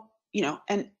all, you know,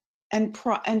 and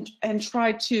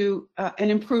try to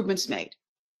and improvements made.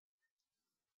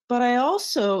 But I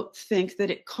also think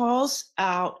that it calls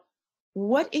out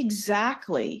what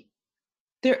exactly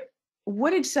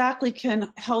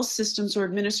can health systems or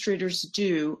administrators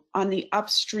do on the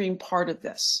upstream part of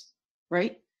this,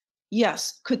 right?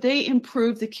 Yes, could they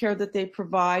improve the care that they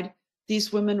provide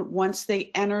these women once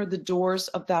they enter the doors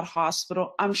of that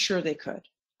hospital? I'm sure they could.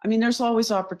 I mean, there's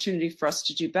always opportunity for us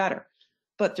to do better,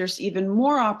 but there's even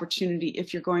more opportunity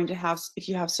if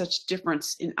you have such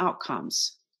difference in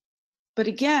outcomes. But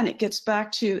again, it gets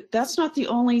back to, that's not the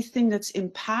only thing that's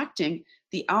impacting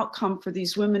the outcome for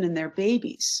these women and their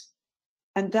babies.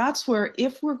 And that's where,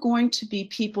 if we're going to be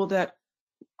people that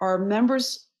are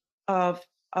members of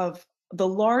the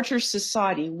larger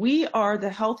society, we are the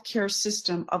healthcare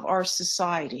system of our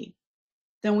society,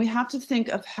 then we have to think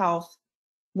of health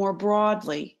more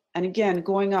broadly. And again,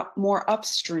 going up more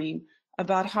upstream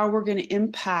about how we're going to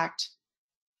impact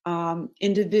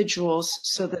individuals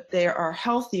so that they are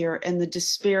healthier and the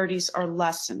disparities are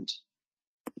lessened.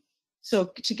 So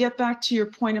to get back to your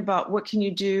point about what can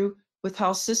you do with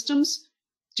health systems,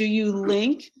 do you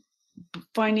link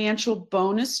financial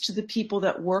bonus to the people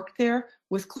that work there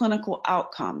with clinical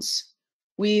outcomes?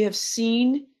 We have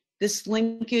seen this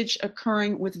linkage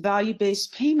occurring with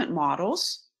value-based payment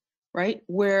models, right,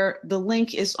 where the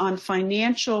link is on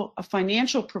a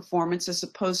financial performance as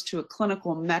opposed to a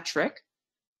clinical metric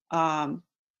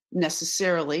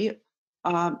necessarily.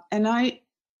 And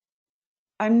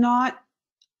I'm not,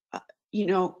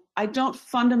 I don't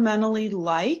fundamentally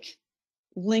like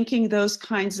linking those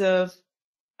kinds of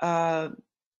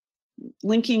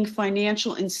linking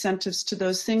financial incentives to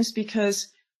those things, because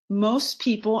most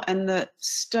people, and the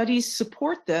studies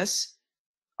support this,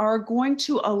 are going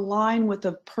to align with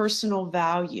a personal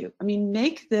value. I mean,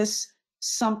 make this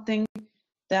something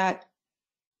that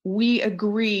we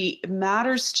agree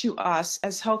matters to us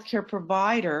as healthcare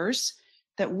providers,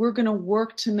 that we're going to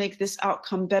work to make this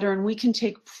outcome better, and we can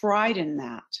take pride in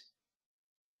that.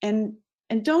 And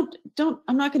don't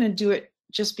I'm not going to do it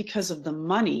just because of the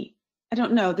money. I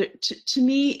don't know. To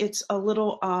me, it's a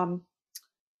little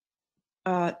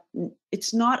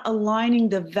it's not aligning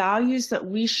the values that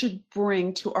we should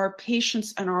bring to our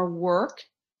patients and our work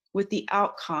with the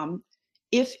outcome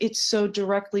if it's so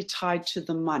directly tied to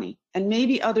the money. And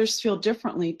maybe others feel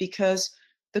differently, because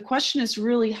the question is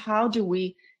really, how do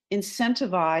we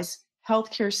incentivize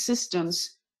healthcare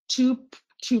systems to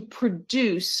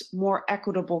produce more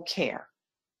equitable care?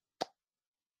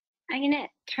 I'm going to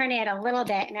turn it a little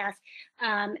bit and ask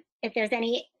if there's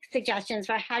any suggestions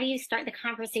for how do you start the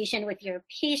conversation with your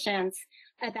patients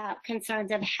about concerns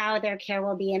of how their care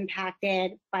will be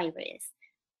impacted by race.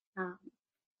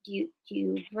 Do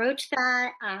you broach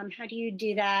that? How do you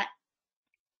do that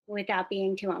without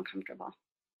being too uncomfortable?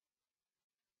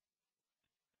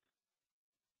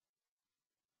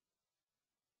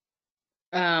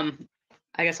 I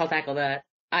guess I'll tackle that.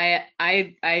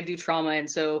 I do trauma, and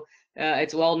so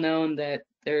it's well known that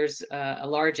there's a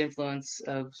large influence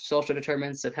of social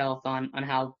determinants of health on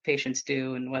how patients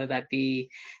do, and whether that be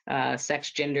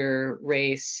sex, gender,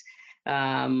 race,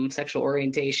 sexual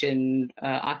orientation,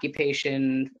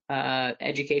 occupation,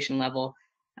 education level.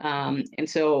 And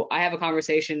so I have a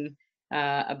conversation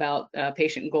about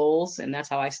patient goals, and that's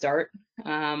how I start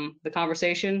the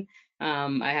conversation.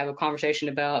 I have a conversation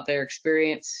about their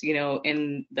experience,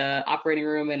 in the operating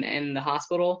room and in the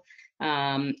hospital.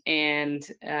 And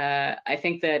I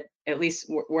think that at least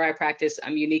where I practice,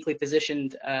 I'm uniquely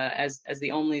positioned as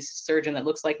the only surgeon that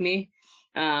looks like me.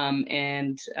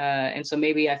 And so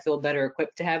maybe I feel better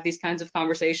equipped to have these kinds of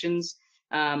conversations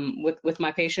with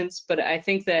my patients. But I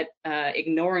think that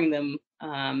ignoring them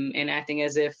and acting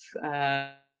as if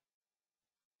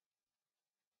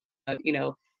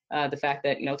the fact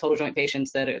that total joint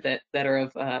patients that are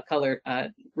of color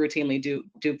routinely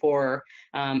do poorer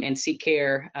and seek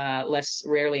care less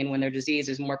rarely, and when their disease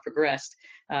is more progressed,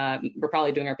 we're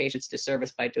probably doing our patients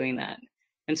disservice by doing that.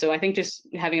 And so I think just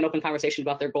having an open conversation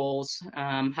about their goals,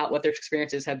 what their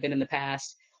experiences have been in the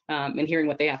past, and hearing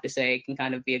what they have to say can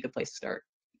kind of be a good place to start.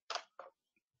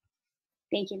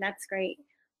 Thank you. That's great.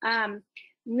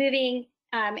 Moving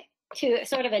to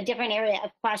sort of a different area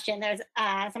of question. There's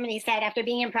somebody said, after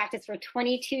being in practice for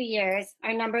 22 years,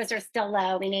 our numbers are still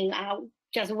low, meaning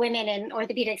just women and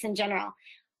orthopedics in general.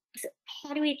 So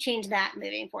how do we change that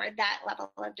moving forward, that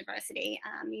level of diversity?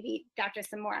 Maybe Dr.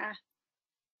 Samora.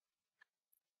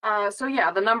 So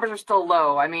yeah, the numbers are still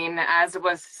low. I mean, as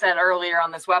was said earlier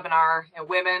on this webinar,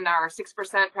 women are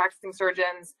 6% practicing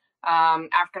surgeons.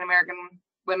 African-American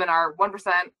women are 1%.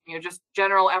 Just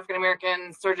general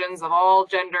African-American surgeons of all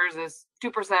genders is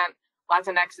 2%.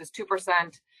 Latinx is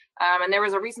 2%. And there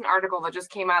was a recent article that just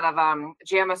came out of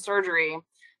JAMA Surgery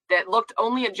that looked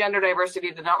only at gender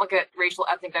diversity, did not look at racial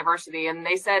ethnic diversity. And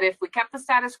they said if we kept the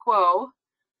status quo,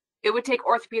 it would take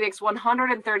orthopedics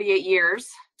 138 years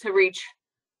to reach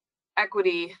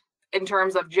equity in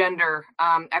terms of gender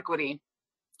equity,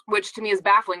 which to me is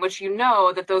baffling, which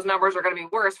that those numbers are going to be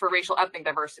worse for racial ethnic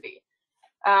diversity.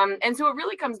 And so it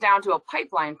really comes down to a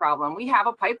pipeline problem. We have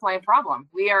a pipeline problem.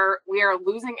 We are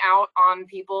losing out on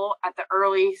people at the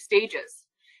early stages.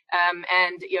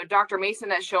 And Dr.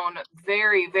 Mason has shown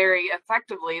very, very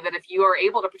effectively that if you are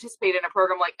able to participate in a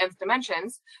program like Nth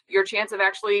Dimensions, your chance of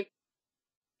actually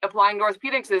applying to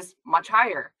orthopedics is much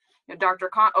higher.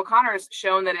 Dr. O'Connor has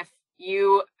shown that if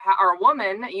you are a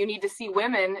woman, you need to see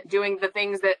women doing the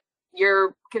things that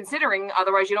you're considering,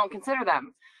 otherwise you don't consider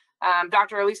them.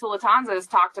 Dr. Elisa Latanza has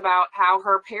talked about how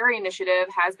her Perry initiative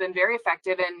has been very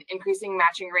effective in increasing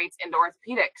matching rates into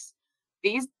orthopedics.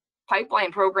 These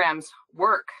pipeline programs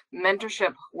work,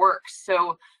 mentorship works.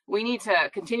 So we need to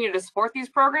continue to support these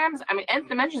programs. I mean, Nth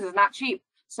Dimensions is not cheap.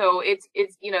 So it's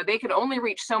they could only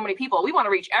reach so many people. We want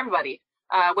to reach everybody,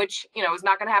 which, is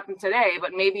not going to happen today,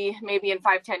 but maybe in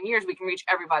 5-10 years, we can reach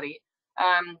everybody.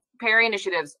 Perry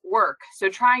initiatives work. So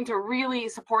trying to really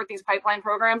support these pipeline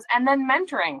programs, and then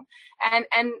mentoring and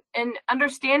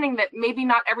understanding that maybe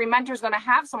not every mentor is going to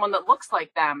have someone that looks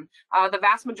like them. The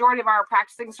vast majority of our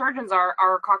practicing surgeons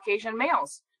are Caucasian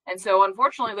males. And so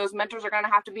unfortunately, those mentors are going to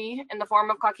have to be in the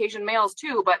form of Caucasian males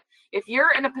too. But if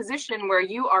you're in a position where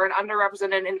you are an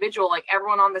underrepresented individual, like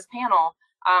everyone on this panel,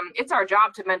 it's our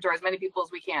job to mentor as many people as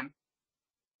we can.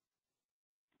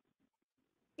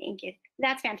 Thank you.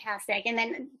 That's fantastic. And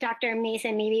then Dr.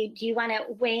 Mason, maybe do you want to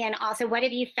weigh in also? What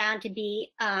have you found to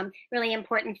be really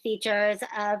important features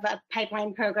of a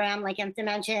pipeline program like Nth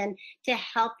Dimension to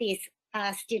help these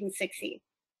students succeed?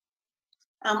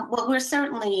 Well, we're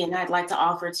certainly, and I'd like to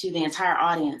offer to the entire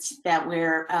audience, that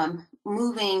we're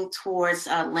moving towards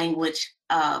language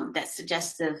that's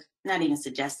suggestive, not even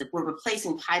suggestive. We're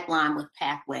replacing pipeline with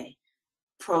pathway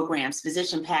programs,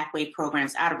 physician pathway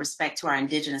programs, out of respect to our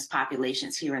indigenous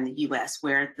populations here in the U.S.,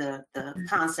 where the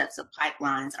concepts of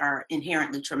pipelines are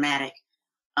inherently traumatic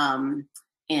and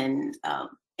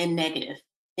negative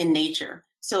in nature.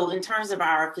 So in terms of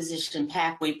our physician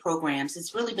pathway programs,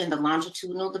 it's really been the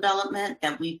longitudinal development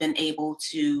that we've been able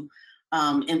to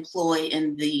employ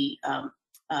in the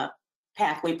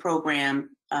pathway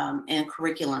program and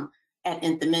curriculum at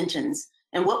Nth Dimensions.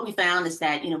 And what we found is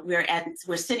that,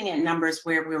 we're sitting at numbers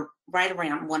where we're right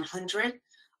around 100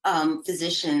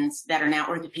 physicians that are now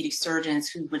orthopedic surgeons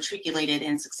who matriculated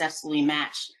and successfully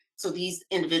matched. So these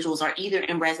individuals are either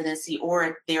in residency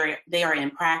or they are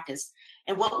in practice.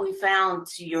 And what we found,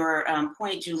 to your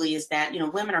point, Julie, is that,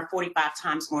 women are 45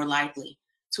 times more likely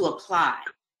to apply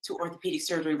to orthopedic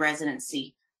surgery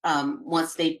residency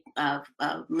once they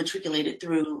matriculated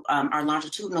through our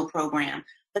longitudinal program.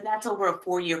 But that's over a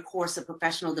 4-year course of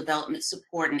professional development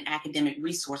support and academic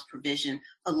resource provision,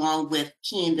 along with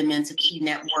keying them into key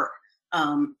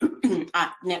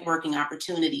networking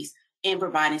opportunities and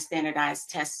providing standardized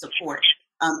test support.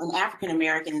 And African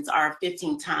Americans are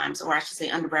 15 times, or I should say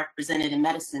underrepresented in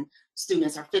medicine,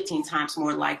 students are 15 times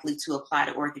more likely to apply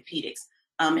to orthopedics.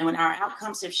 And when our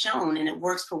outcomes have shown, and it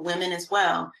works for women as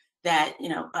well, that,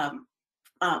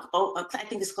 I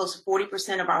think it's close to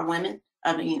 40% of our women,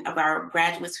 of our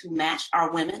graduates who match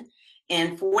are women,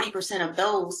 and 40% of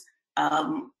those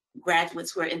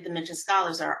graduates who are Nth Dimension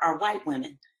scholars are white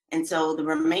women. And so the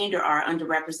remainder are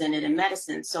underrepresented in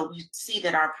medicine. So you see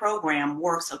that our program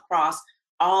works across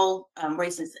all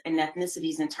races and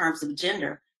ethnicities in terms of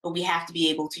gender, but we have to be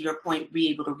able, to your point, be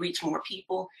able to reach more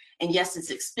people. And yes,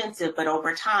 it's expensive, but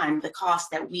over time, the cost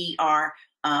that we are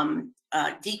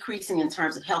decreasing in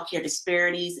terms of healthcare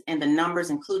disparities and the numbers,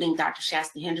 including Dr.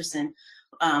 Shasta Henderson,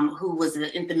 who was an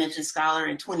Nth Dimension scholar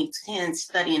in 2010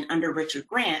 studying under Richard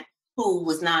Grant, who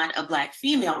was not a Black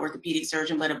female orthopedic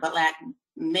surgeon, but a Black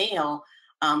male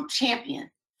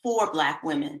champion for Black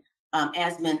women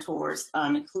as mentors,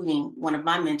 including one of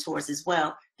my mentors as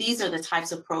well. These are the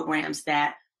types of programs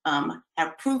that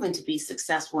have proven to be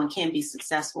successful and can be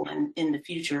successful in the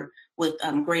future with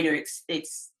greater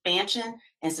expansion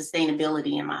and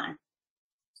sustainability in mind.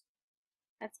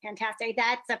 That's fantastic.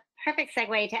 That's a perfect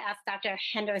segue to ask Dr.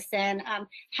 Henderson,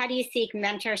 how do you seek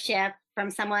mentorship from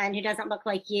someone who doesn't look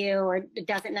like you or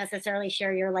doesn't necessarily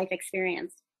share your life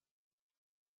experience?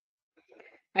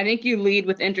 I think you lead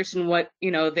with interest in what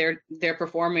they're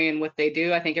performing and what they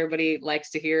do. I think everybody likes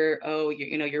to hear, oh,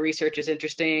 your research is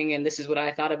interesting and this is what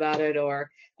I thought about it, or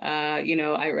I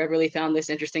really found this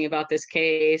interesting about this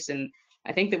case. And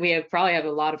I think that we probably have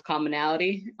a lot of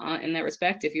commonality in that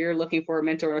respect. If you're looking for a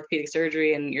mentor in orthopedic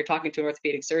surgery and you're talking to an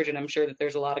orthopedic surgeon, I'm sure that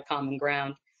there's a lot of common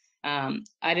ground. I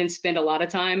didn't spend a lot of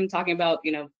time talking about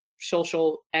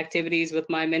social activities with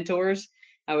my mentors.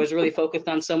 I was really focused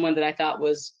on someone that I thought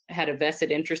had a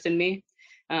vested interest in me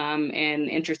and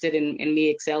interested in me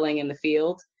excelling in the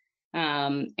field.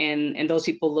 And those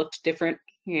people looked different.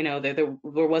 There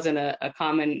wasn't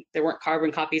there weren't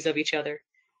carbon copies of each other.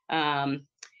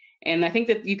 And I think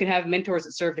that you can have mentors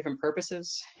that serve different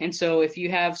purposes. And so if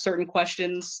you have certain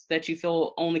questions that you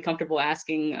feel only comfortable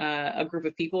asking a group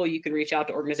of people, you can reach out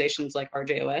to organizations like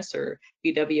RJOS or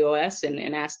BWOS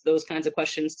and ask those kinds of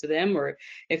questions to them. Or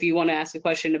if you want to ask a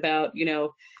question about,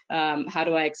 how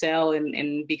do I excel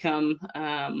and become,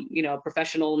 a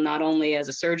professional, not only as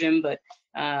a surgeon, but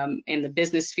in the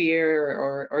business sphere,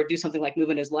 or do something like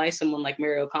Moving His Life, someone like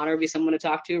Mary O'Connor would be someone to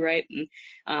talk to, right?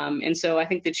 And so I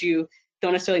think that you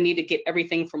don't necessarily need to get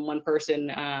everything from one person,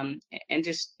 and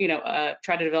just,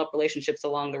 try to develop relationships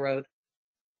along the road.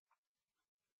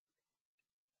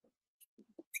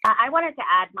 I wanted to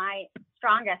add my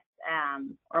strongest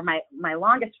or my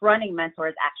longest running mentor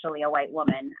is actually a white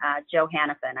woman, Jo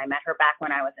Hannafin. I met her back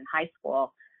when I was in high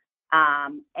school,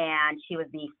 and she was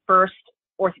the first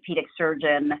orthopedic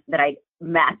surgeon that I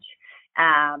met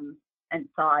and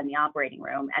saw in the operating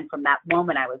room. And from that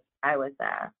moment, I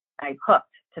hooked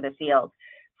to the field.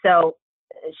 So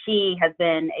she has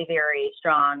been a very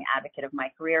strong advocate of my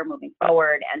career moving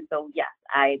forward. And so, yes,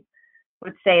 I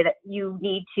would say that you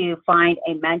need to find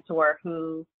a mentor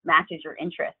who matches your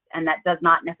interests. And that does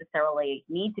not necessarily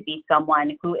need to be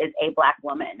someone who is a Black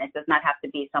woman. It does not have to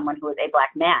be someone who is a Black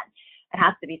man. It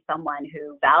has to be someone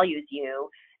who values you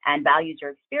and values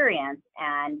your experience,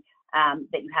 and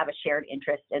that you have a shared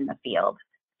interest in the field.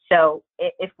 So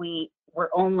if we were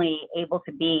only able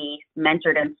to be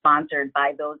mentored and sponsored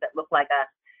by those that look like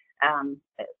us,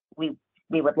 we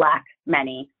would lack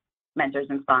many mentors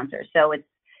and sponsors. So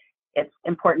it's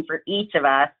important for each of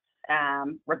us,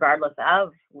 regardless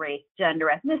of race,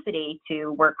 gender, ethnicity,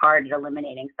 to work hard at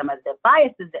eliminating some of the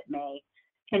biases that may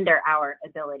hinder our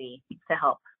ability to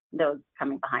help those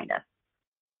coming behind us.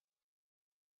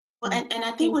 Well, and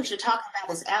I think what you're talking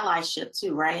about is allyship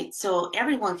too, right? So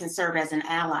everyone can serve as an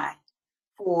ally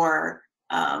for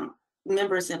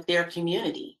members of their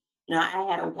community. I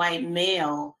had a white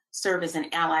male serve as an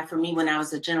ally for me when I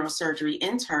was a general surgery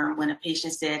intern, when a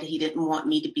patient said he didn't want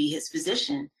me to be his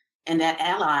physician. And that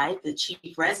ally, the chief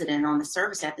resident on the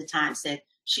service at the time, said,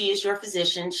 "She is your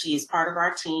physician. She is part of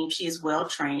our team. She is well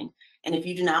trained. And if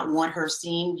you do not want her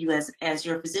seeing you as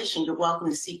your physician, you're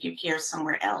welcome to seek your care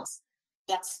somewhere else."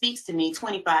 That speaks to me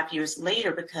 25 years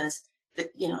later, because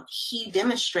he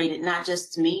demonstrated, not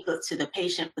just to me, but to the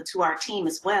patient, but to our team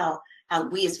as well, how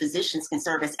we as physicians can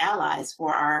serve as allies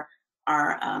for our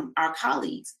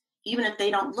colleagues, even if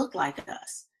they don't look like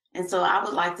us. And so I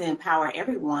would like to empower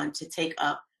everyone to take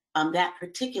up that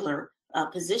particular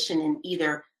position in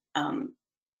either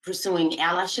pursuing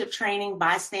allyship training,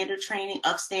 bystander training,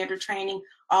 upstander training,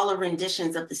 all are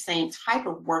renditions of the same type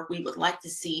of work we would like to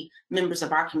see members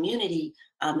of our community,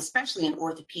 especially in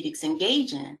orthopedics,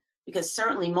 engage in, because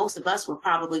certainly most of us were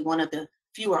probably one of the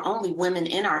few or only women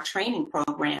in our training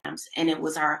programs. And it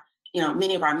was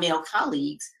many of our male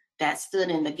colleagues that stood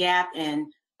in the gap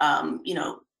and,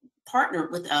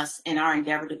 partnered with us in our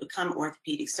endeavor to become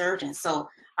orthopedic surgeons. So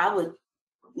I would,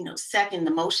 second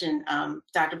the motion,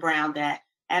 Dr. Brown, that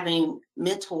having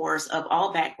mentors of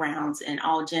all backgrounds and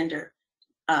all gender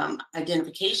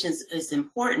identifications is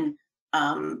important.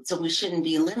 So we shouldn't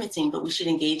be limiting, but we should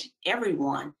engage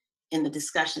everyone in the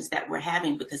discussions that we're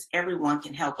having, because everyone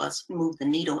can help us move the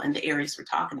needle in the areas we're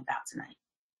talking about tonight.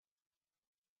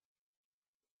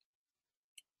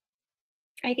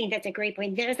 I think that's a great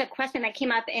point. There's a question that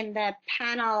came up in the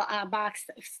panel box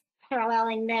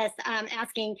paralleling this,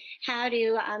 asking how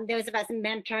do those of us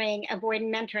mentoring avoid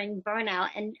mentoring burnout?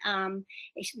 And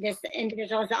this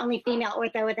individual is the only female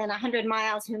ortho within 100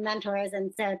 miles who mentors,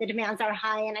 and so the demands are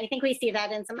high. And I think we see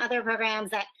that in some other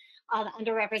programs, that all the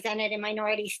underrepresented and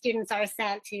minority students are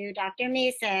sent to Dr.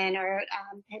 Mason or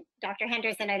Dr.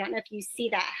 Henderson. I don't know if you see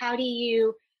that. How do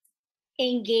you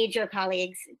engage your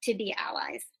colleagues to be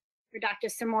allies? Or Dr.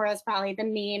 Samora is probably the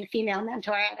main female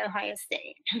mentor at Ohio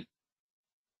State.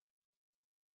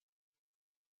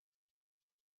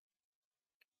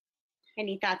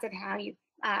 Any thoughts of how you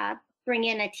bring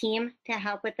in a team to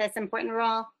help with this important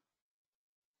role?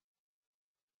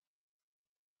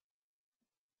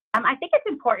 I think it's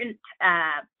important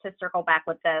to circle back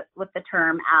with the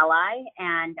term ally.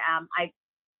 And I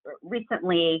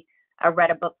recently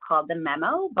read a book called The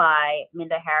Memo by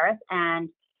Minda Harris, and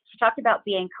she talked about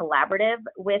being collaborative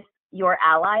with your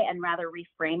ally, and rather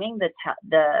reframing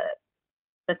the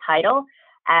title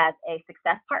as a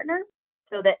success partner,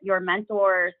 so that your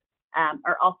mentors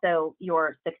are also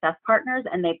your success partners,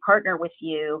 and they partner with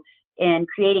you in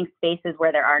creating spaces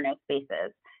where there are no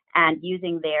spaces, and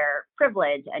using their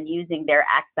privilege and using their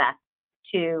access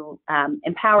to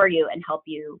empower you and help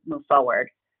you move forward.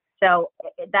 So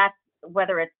that's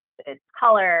whether it's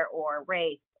color or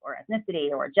race or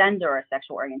ethnicity or gender or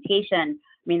sexual orientation.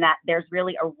 I mean, that there's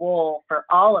really a role for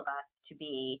all of us to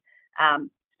be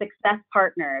success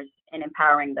partners in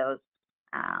empowering those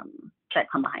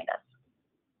that come behind us.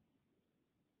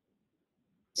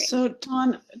 So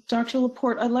Dr.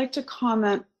 Laporte, I'd like to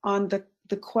comment on the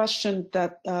question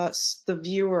that the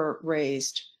viewer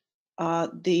raised.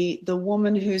 the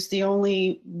woman who's the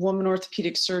only woman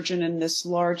orthopedic surgeon in this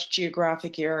large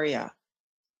geographic area.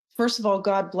 First of all,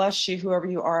 God bless you, whoever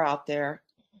you are out there.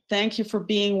 Thank you for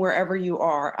being wherever you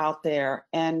are out there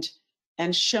and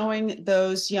showing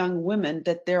those young women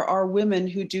that there are women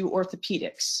who do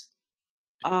orthopedics.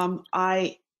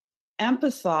 I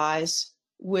empathize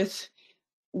with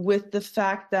the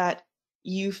fact that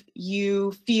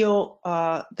you feel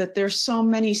that there's so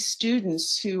many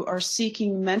students who are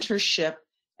seeking mentorship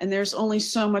and there's only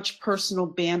so much personal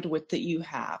bandwidth that you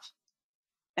have.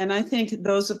 And I think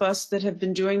those of us that have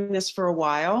been doing this for a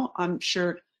while, I'm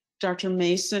sure Dr.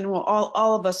 Mason, well,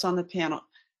 all of us on the panel.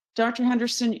 Dr.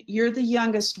 Henderson, you're the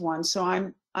youngest one, so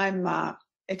I'm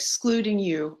excluding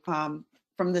you from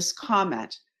this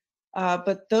comment.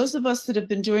 But those of us that have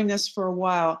been doing this for a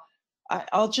while,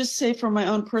 I'll just say from my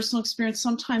own personal experience,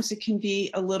 sometimes it can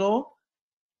be a little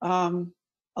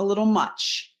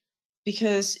much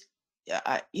because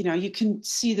you can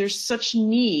see there's such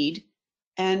need,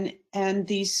 and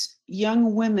these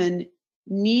young women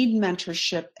need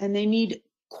mentorship, and they need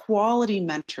quality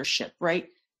mentorship, right?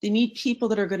 They need people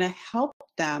that are going to help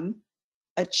them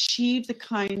achieve the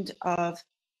kind of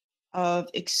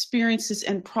experiences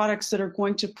and products that are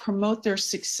going to promote their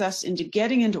success into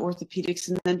getting into orthopedics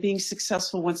and then being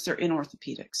successful once they're in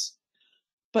orthopedics.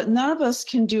 But none of us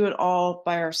can do it all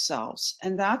by ourselves.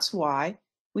 And that's why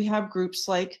we have groups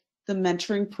like the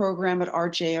mentoring program at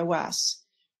RJOS.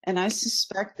 And I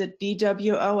suspect that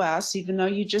BWOS, even though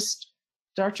you just,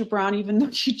 Dr. Brown, even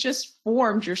though you just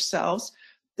formed yourselves,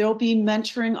 there'll be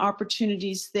mentoring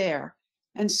opportunities there.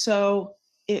 And so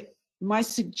my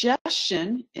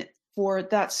suggestion for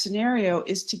that scenario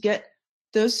is to get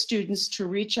those students to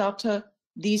reach out to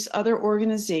these other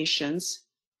organizations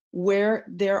where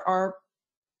there are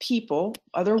people,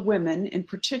 other women in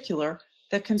particular,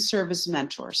 that can serve as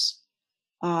mentors,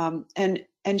 and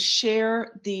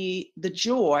share the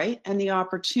joy and the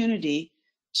opportunity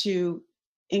to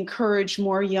encourage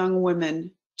more young women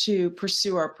to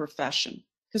pursue our profession,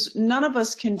 because none of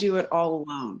us can do it all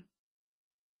alone.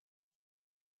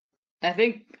 I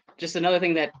think just another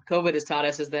thing that COVID has taught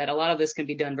us is that a lot of this can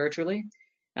be done virtually.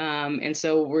 And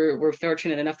so we're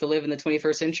fortunate enough to live in the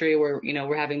 21st century where,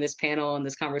 we're having this panel and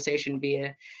this conversation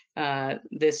via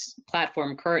this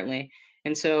platform currently.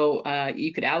 And so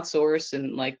you could outsource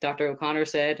and, like Dr. O'Connor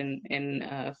said,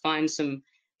 and find some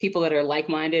people that are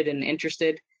like-minded and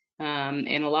interested.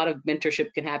 And a lot of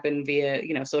mentorship can happen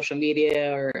via, social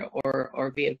media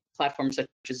or via platforms such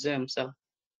as Zoom. So.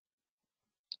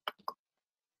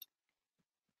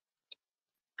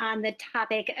 On the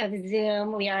topic of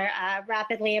Zoom, we are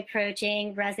rapidly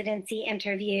approaching residency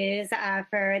interviews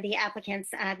for the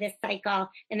applicants this cycle,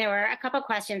 and there were a couple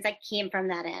questions that came from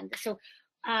that end. So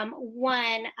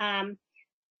one,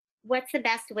 what's the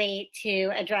best way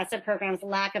to address a program's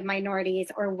lack of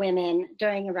minorities or women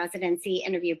during a residency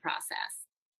interview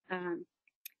process?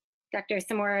 Dr.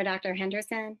 Samora, Dr.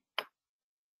 Henderson?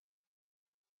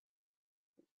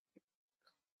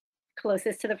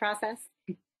 Closest to the process?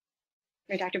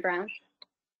 Or Dr. Brown?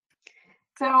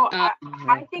 So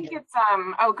I think it's,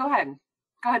 oh, go ahead.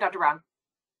 Go ahead, Dr. Brown.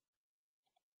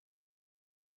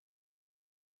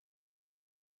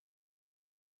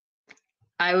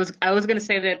 I was going to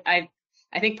say that I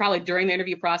think probably during the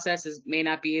interview process may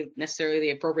not be necessarily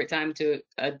the appropriate time to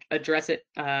address it.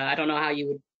 I don't know how you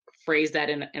would phrase that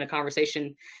in a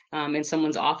conversation in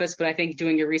someone's office, but I think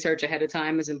doing your research ahead of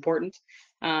time is important.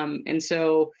 And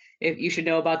so if you should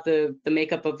know about the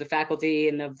makeup of the faculty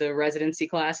and of the residency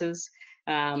classes,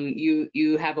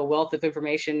 you have a wealth of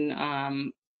information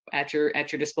at your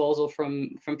disposal from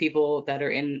people that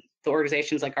are in the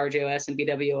organizations like RJOS and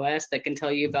BWOS that can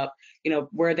tell you about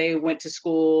where they went to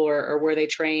school or where they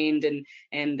trained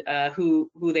and who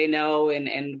they know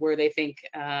and where they think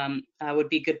would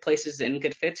be good places and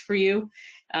good fits for you.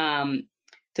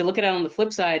 To look at it on the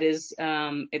flip side is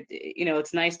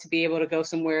it's nice to be able to go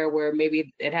somewhere where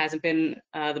maybe it hasn't been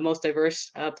the most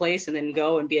diverse place, and then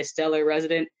go and be a stellar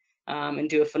resident and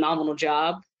do a phenomenal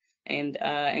job and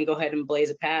go ahead and blaze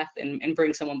a path and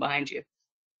bring someone behind you.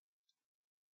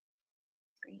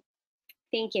 Great.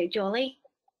 Thank you. Julie?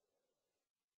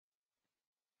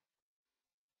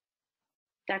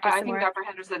 I think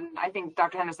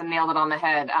Dr. Henderson nailed it on the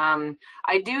head.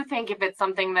 I do think if it's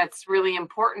something that's really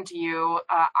important to you,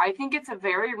 I think it's a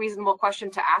very reasonable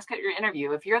question to ask at your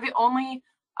interview. If you're the only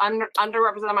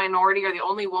underrepresented minority or the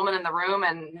only woman in the room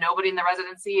and nobody in the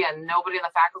residency and nobody in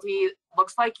the faculty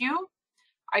looks like you,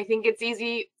 I think it's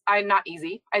not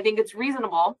easy. I think it's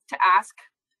reasonable to ask,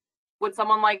 would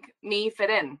someone like me fit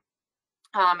in?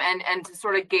 And to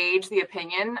sort of gauge the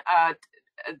opinion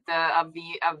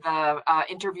the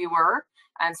interviewer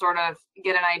and sort of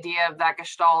get an idea of that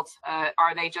gestalt.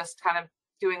 Are they just kind of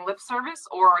doing lip service,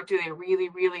 or do they really,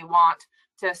 really want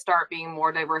to start being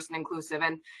more diverse and inclusive?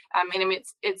 And I mean,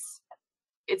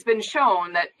 it's been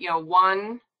shown that, you know,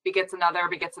 one begets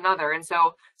another, and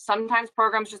so sometimes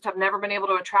programs just have never been able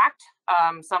to attract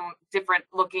some different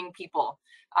looking people,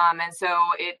 and so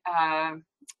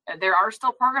there are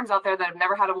still programs out there that have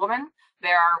never had a woman.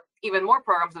 There are even more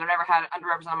programs that have never had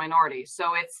underrepresented minorities.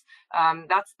 So it's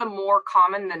that's the more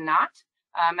common than not,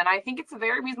 and I think it's a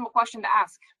very reasonable question to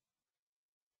ask.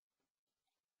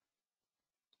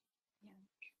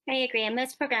 I agree, and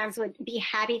most programs would be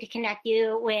happy to connect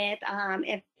you with,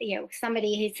 if you know,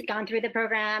 somebody who's gone through the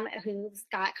program, who's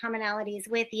got commonalities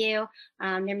with you.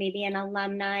 There may be an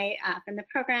alumni from the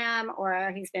program,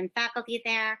 or who's been faculty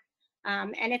there.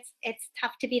 And it's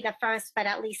tough to be the first, but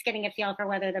at least getting a feel for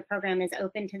whether the program is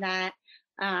open to that,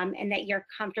 and that you're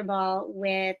comfortable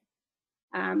with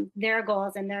their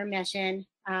goals and their mission,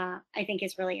 I think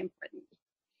is really important.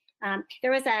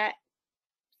 There was a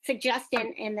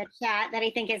suggestion in the chat that I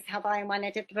think is helpful. I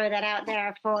wanted to throw that out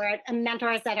there for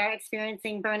mentors that are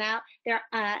experiencing burnout. There,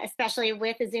 especially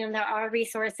with Zoom, there are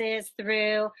resources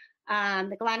through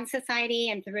the Gladden Society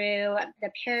and through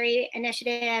the Perry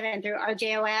Initiative and through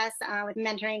RJOS with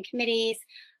mentoring committees,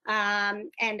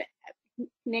 and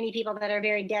many people that are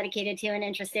very dedicated to and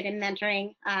interested in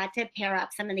mentoring to pair up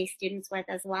some of these students with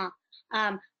as well.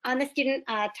 On the student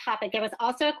topic, there was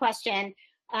also a question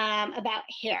about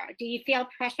hair. Do you feel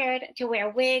pressured to wear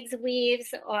wigs,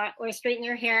 weaves, or straighten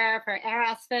your hair for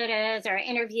ARS photos or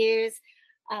interviews,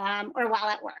 or while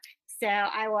at work? So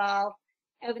I will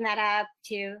open that up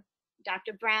to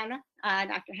Dr. Brown,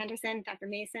 Dr. Henderson, Dr.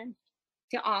 Mason,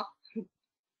 to all.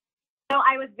 So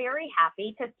I was very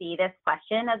happy to see this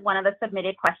question as one of the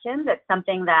submitted questions. It's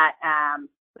something that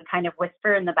we kind of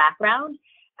whisper in the background.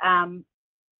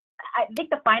 I think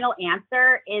the final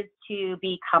answer is to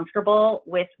be comfortable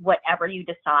with whatever you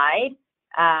decide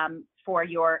for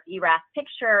your ERAS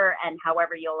picture and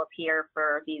however you'll appear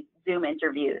for these Zoom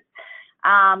interviews.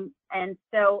 And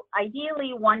so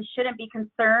ideally, one shouldn't be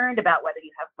concerned about whether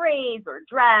you have braids or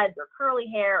dreads or curly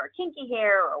hair or kinky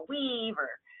hair or weave or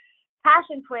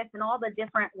passion twist and all the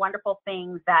different wonderful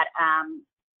things that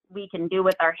we can do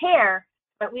with our hair.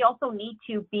 But we also need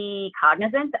to be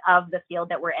cognizant of the field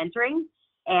that we're entering.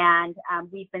 And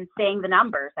we've been saying the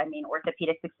numbers. I mean,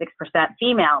 orthopedics is 6%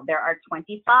 female. There are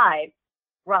 25,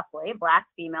 roughly, Black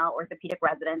female orthopedic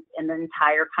residents in the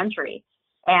entire country.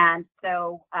 And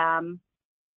so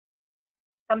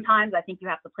sometimes I think you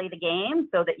have to play the game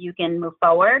so that you can move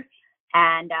forward.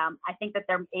 And I think that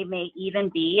there may even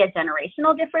be a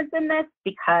generational difference in this,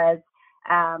 because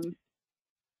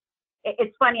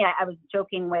it's funny, I was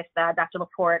joking with Dr.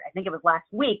 Laporte, I think it was last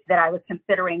week, that I was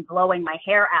considering blowing my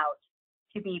hair out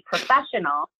to be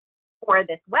professional for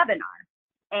this webinar.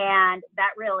 And that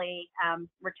really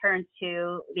returns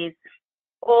to these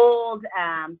old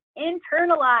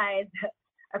internalized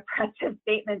oppressive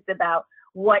statements about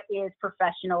what is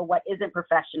professional, what isn't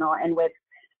professional, and with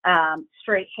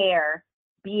straight hair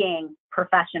being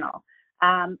professional.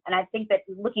 And I think that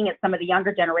looking at some of the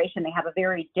younger generation, they have a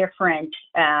very different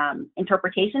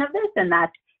interpretation of this, and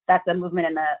that's a movement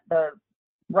in the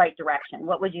right direction.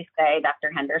 What would you say, Dr.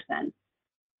 Henderson?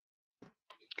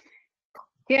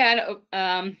 Yeah,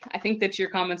 I think that your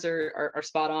comments are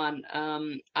spot on.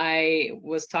 I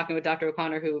was talking with Dr.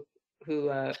 O'Connor,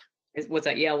 who was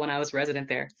at Yale when I was resident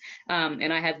there,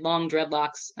 and I had long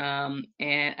dreadlocks and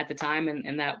at the time,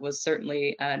 and that was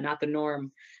certainly not the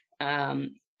norm.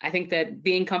 I think that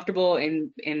being comfortable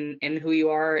in who you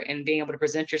are and being able to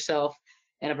present yourself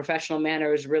in a professional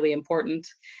manner is really important.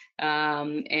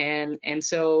 And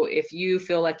so if you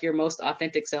feel like your most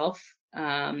authentic self,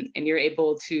 and you're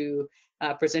able to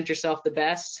present yourself the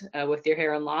best with your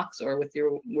hair and locks, or with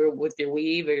your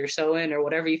weave or your sew-in, or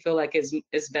whatever you feel like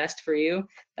is best for you,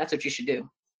 that's what you should do.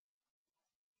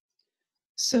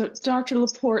 So, Dr.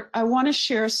 Laporte, I want to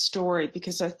share a story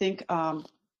because I think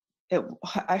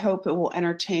I hope it will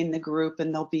entertain the group,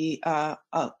 and there'll be a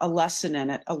lesson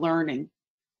in it, a learning.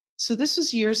 So this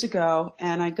was years ago,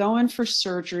 and I go in for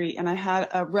surgery, and I had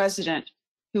a resident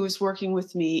who was working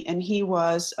with me, and he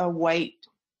was a white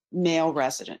male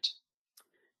resident.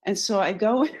 And so I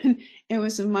go in, it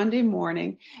was a Monday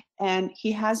morning, and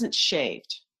he hasn't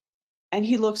shaved, and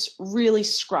he looks really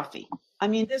scruffy. I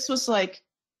mean, this was like,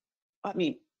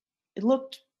 it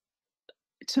looked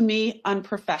to me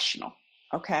unprofessional,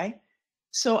 okay?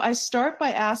 So I start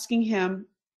by asking him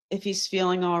if he's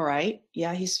feeling all right.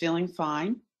 Yeah, he's feeling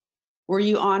fine. Were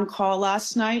you on call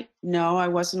last night? No, I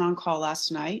wasn't on call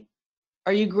last night.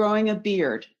 Are you growing a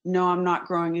beard? No, I'm not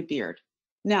growing a beard.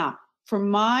 Now, from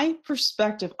my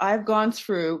perspective, I've gone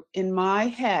through in my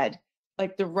head,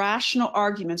 like the rational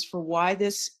arguments for why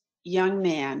this young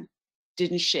man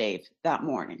didn't shave that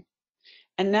morning.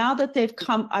 And now that I've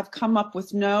come up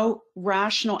with no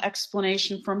rational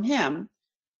explanation from him,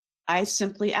 I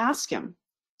simply ask him,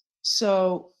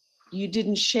 so you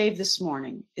didn't shave this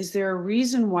morning. Is there a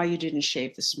reason why you didn't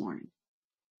shave this morning?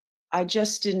 I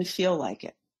just didn't feel like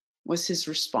it, was his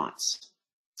response.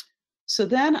 So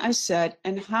then I said,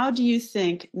 and how do you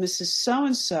think Mrs.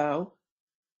 So-and-so,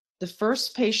 the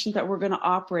first patient that we're going to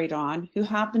operate on, who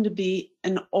happened to be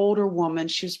an older woman,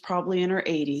 she was probably in her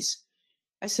 80s,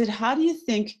 I said, how do you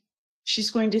think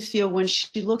she's going to feel when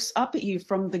she looks up at you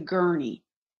from the gurney?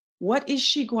 What is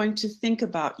she going to think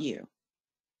about you?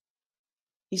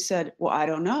 He said, well, I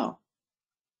don't know.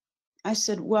 I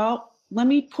said, well, let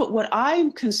me put what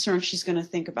I'm concerned she's going to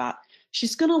think about.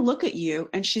 She's going to look at you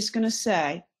and she's going to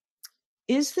say,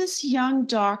 is this young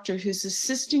doctor who's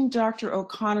assisting Dr.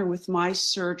 O'Connor with my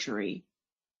surgery,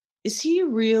 is he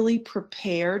really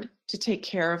prepared to take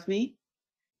care of me?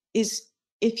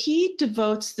 If he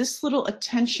devotes this little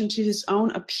attention to his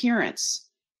own appearance,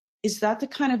 is that the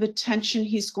kind of attention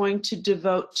he's going to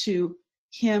devote to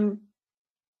him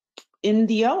in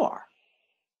the OR?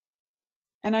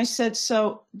 And I said,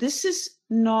 so this is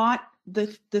not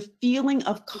the feeling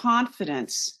of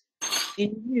confidence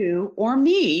in you or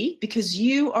me, because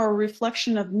you are a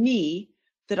reflection of me,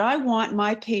 that I want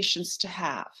my patients to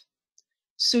have.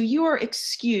 So you are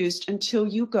excused until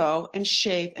you go and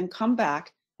shave and come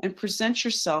back and present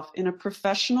yourself in a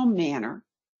professional manner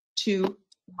to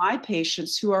my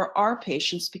patients who are our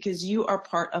patients, because you are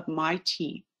part of my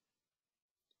team.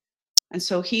 And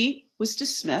so he was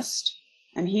dismissed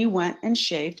and he went and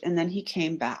shaved and then he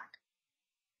came back.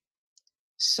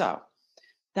 So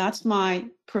that's my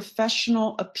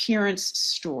professional appearance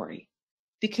story.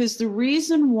 Because the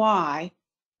reason why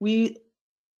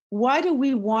do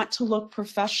we want to look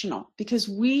professional? Because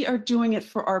we are doing it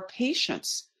for our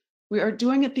patients. We are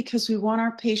doing it because we want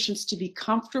our patients to be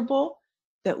comfortable,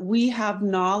 that we have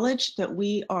knowledge, that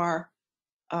we are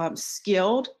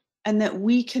skilled, and that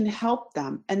we can help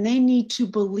them. And they need to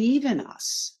believe in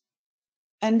us.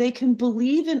 And they can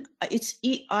believe in,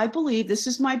 I believe, this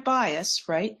is my bias,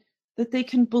 right? That they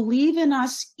can believe in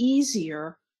us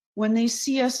easier when they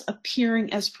see us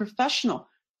appearing as professional.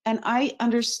 And I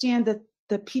understand that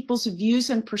the people's views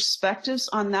and perspectives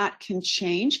on that can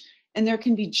change, and there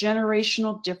can be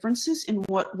generational differences in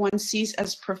what one sees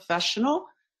as professional.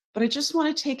 But I just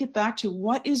want to take it back to,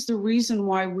 what is the reason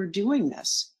why we're doing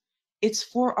this? It's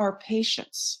for our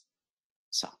patients.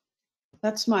 So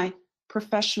that's my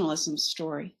professionalism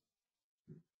story.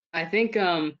 I think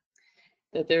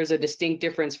that there's a distinct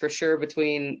difference for sure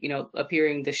between,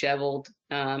 appearing disheveled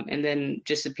and then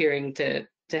just appearing to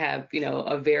have,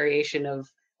 a variation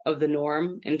of the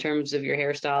norm in terms of your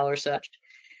hairstyle or such.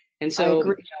 And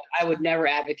so I would never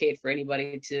advocate for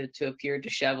anybody to appear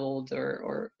disheveled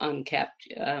or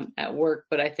unkept at work.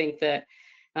 But I think that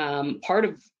part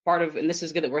of, and this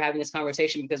is good that we're having this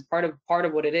conversation, because part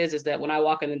of what it is that when I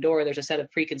walk in the door, there's a set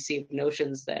of preconceived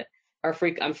notions that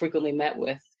I'm frequently met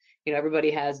with.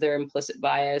 Everybody has their implicit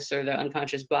bias or their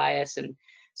unconscious bias. And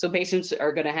so patients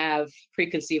are going to have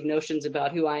preconceived notions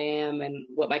about who I am and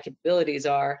what my capabilities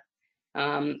are.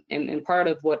 And part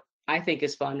of what I think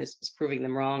is fun is proving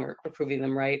them wrong or proving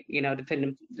them right,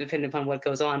 depending upon what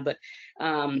goes on. But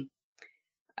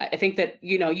I think that,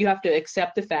 you have to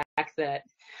accept the fact that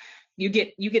you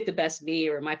get the best me,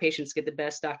 or my patients get the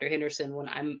best Dr. Henderson when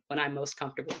I'm most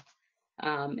comfortable.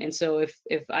 And so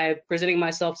if I'm presenting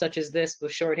myself such as this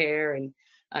with short hair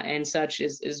and such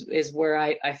is where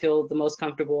I feel the most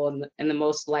comfortable and the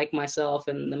most like myself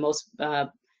and the most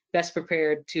best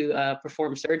prepared to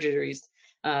perform surgeries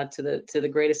to the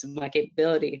greatest of my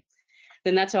capability,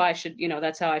 then that's how I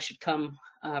should come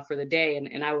for the day,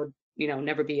 and I would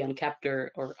never be unkept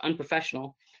or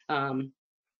unprofessional in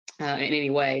any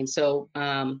way. And so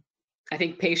I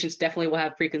think patients definitely will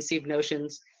have preconceived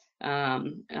notions.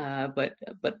 But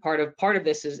part of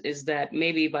this is that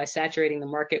maybe by saturating the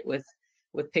market with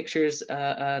pictures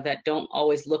that don't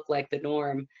always look like the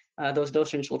norm, those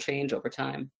notions will change over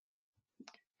time.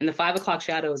 And the 5 o'clock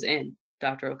shadow is in,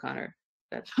 Dr. O'Connor.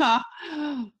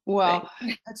 Well,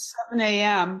 at 7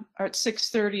 a.m. or at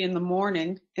 6:30 in the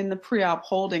morning in the pre-op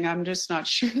holding, I'm just not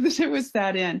sure that it was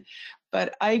that in.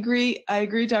 But I agree,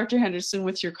 Dr. Henderson,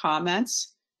 with your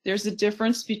comments. There's a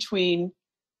difference between,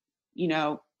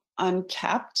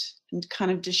 unkept and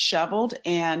kind of disheveled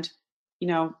and,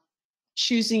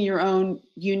 choosing your own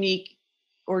unique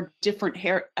or different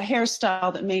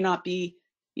hairstyle that may not be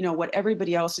you know, what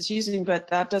everybody else is using, but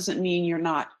that doesn't mean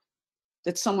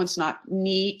that someone's not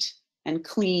neat and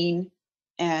clean.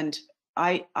 And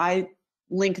I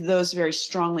link those very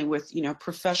strongly with, you know,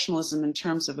 professionalism in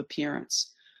terms of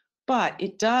appearance. But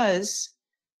it does,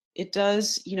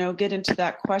 you know, get into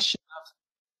that question of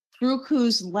through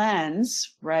whose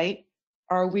lens, right,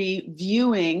 are we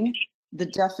viewing the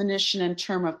definition in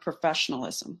terms of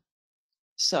professionalism?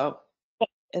 So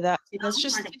that's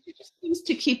just things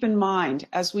to keep in mind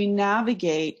as we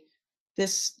navigate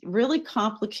this really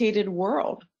complicated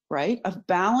world, right, of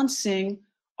balancing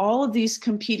all of these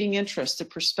competing interests, the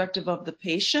perspective of the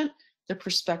patient, the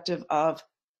perspective of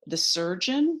the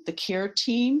surgeon, the care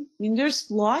team. I mean, there's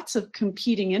lots of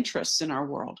competing interests in our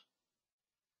world.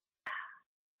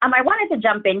 I wanted to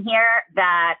jump in here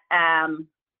that,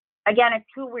 again, it's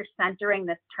who we're centering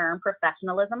this term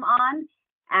professionalism on.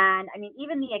 And I mean,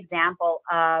 even the example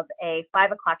of a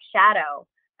 5 o'clock shadow,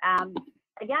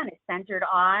 again, it's centered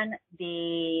on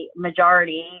the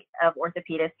majority of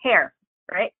orthopedist hair,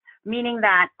 right? Meaning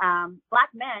that Black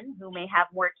men who may have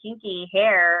more kinky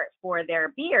hair for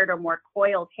their beard or more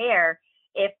coiled hair,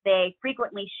 if they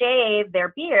frequently shave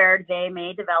their beard, they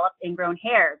may develop ingrown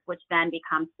hairs, which then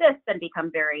become cysts and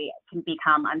can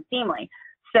become unseemly.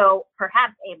 So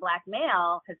perhaps a Black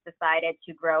male has decided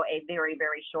to grow a very,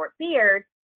 very short beard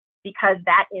because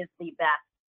that is the best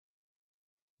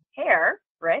hair,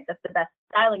 right? That's the best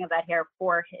styling of that hair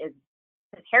for his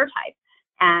hair type.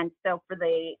 And so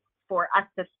for us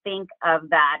to think of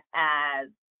that as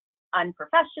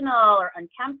unprofessional or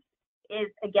unkempt is,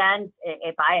 again,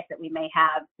 a bias that we may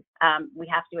have, we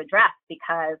have to address,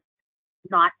 because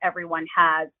not everyone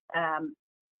has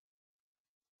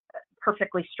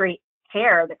perfectly straight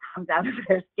hair that comes out of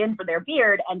their skin for their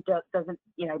beard and doesn't,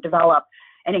 you know, develop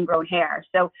an ingrown hair.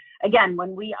 So again,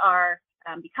 when we are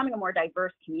becoming a more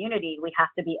diverse community, we have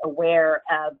to be aware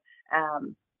of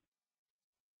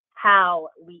how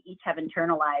we each have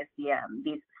internalized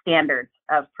these standards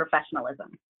of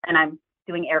professionalism. And I'm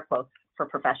doing air quotes for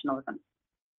professionalism.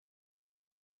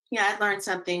 Yeah, I learned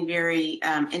something very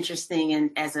interesting,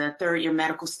 and as a third-year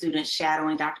medical student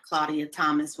shadowing Dr. Claudia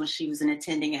Thomas when she was an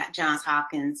attending at Johns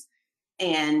Hopkins,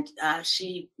 and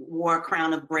she wore a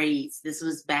crown of braids. This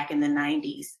was back in the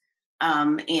 90s.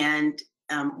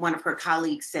 One of her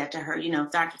colleagues said to her, you know,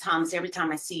 Dr. Thomas, every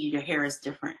time I see you, your hair is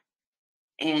different.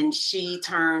 And she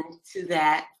turned to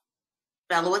that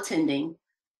fellow attending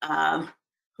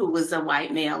who was a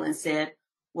white male and said,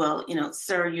 well, you know,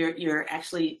 sir, you're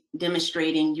actually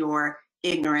demonstrating your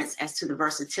ignorance as to the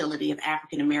versatility of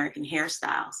African-American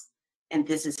hairstyles. And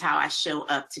this is how I show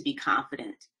up to be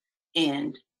confident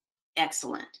and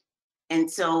excellent. And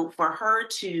so for her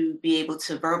to be able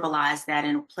to verbalize that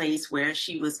in a place where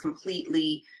she was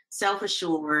completely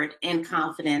self-assured and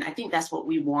confident, I think that's what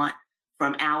we want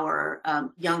from our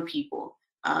young people.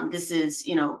 This is,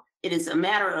 you know, it is a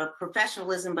matter of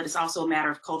professionalism, but it's also a matter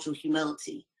of cultural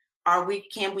humility.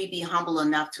 Can we be humble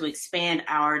enough to expand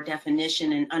our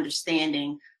definition and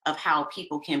understanding of how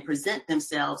people can present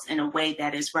themselves in a way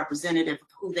that is representative of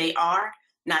who they are,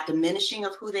 not diminishing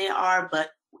of who they are,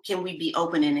 but can we be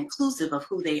open and inclusive of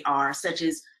who they are, such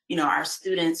as, you know, our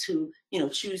students who, you know,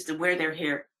 choose to wear their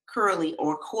hair curly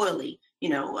or coily. You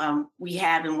know, we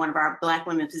have in one of our Black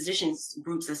women physicians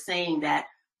groups a saying that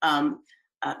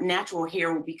natural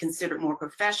hair will be considered more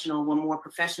professional when more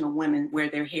professional women wear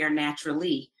their hair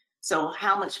naturally. So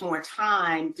how much more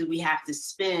time do we have to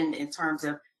spend in terms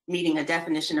of meeting a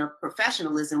definition of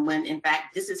professionalism when, in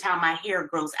fact, this is how my hair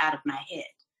grows out of my head?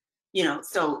 You know,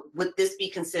 so would this be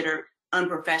considered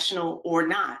unprofessional or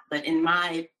not? But in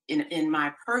my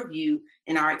purview,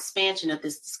 in our expansion of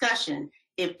this discussion,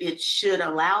 it should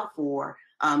allow for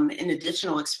an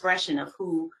additional expression of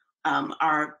who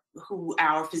our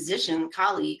physician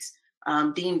colleagues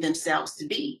deem themselves to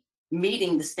be,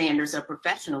 meeting the standards of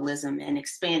professionalism and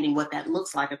expanding what that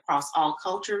looks like across all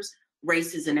cultures,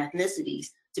 races, and ethnicities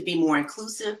to be more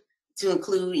inclusive, to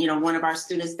include, you know, one of our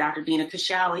students, Dr. Dina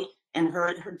Kashawi, and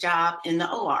her job in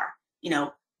the OR. You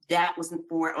know, that was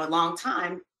for a long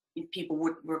time, people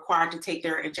were required to take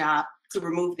their hijab, to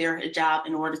remove their hijab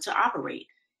in order to operate.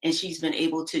 And she's been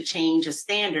able to change a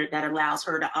standard that allows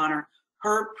her to honor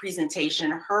her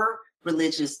presentation, her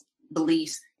religious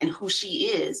beliefs, and who she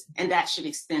is. And that should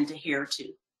extend to hair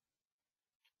too.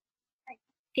 I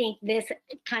think this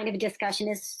kind of discussion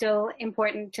is so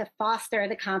important to foster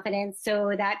the confidence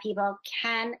so that people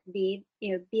can be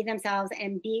themselves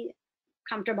and be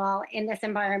comfortable in this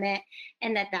environment,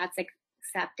 and that's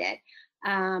accepted.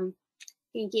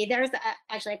 Thank you. There's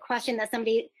actually a question that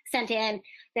somebody sent in.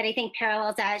 that I think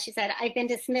parallels that. She said, I've been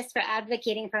dismissed for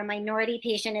advocating for a minority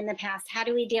patient in the past. How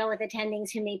do we deal with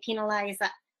attendings who may penalize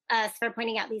us for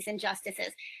pointing out these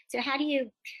injustices? So how do you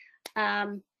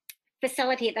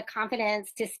facilitate the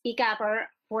confidence to speak up, or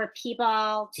for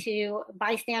people to,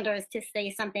 bystanders, to say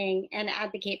something and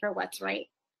advocate for what's right?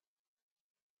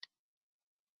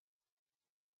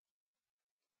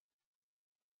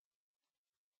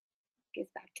 Goes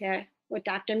back to what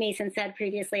Dr. Mason said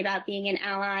previously about being an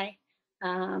ally.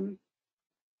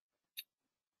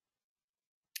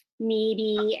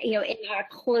 Maybe, you know, in our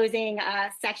closing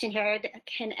section here,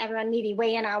 can everyone maybe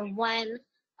weigh in on one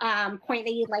point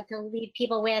that you'd like to leave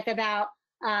people with about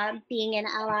being an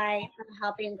ally,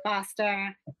 helping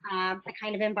foster the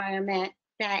kind of environment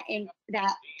that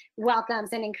welcomes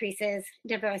and increases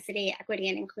diversity, equity,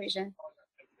 and inclusion?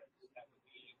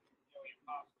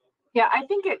 Yeah, I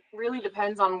think it really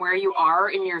depends on where you are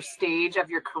in your stage of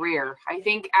your career. I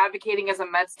think advocating as a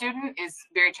med student is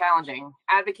very challenging.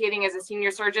 Advocating as a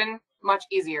senior surgeon, much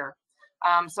easier.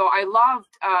 So I loved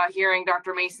hearing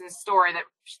Dr. Mason's story that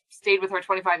stayed with her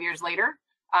 25 years later,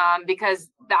 because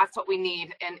that's what we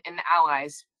need in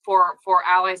allies, for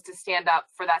allies to stand up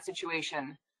for that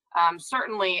situation.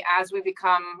 Certainly, as we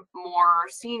become more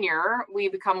senior, we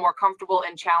become more comfortable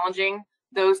in challenging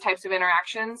those types of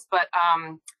interactions, but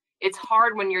it's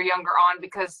hard when you're younger on,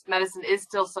 because medicine is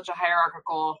still such a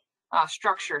hierarchical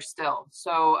structure still.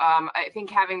 So I think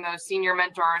having those senior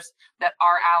mentors that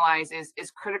are allies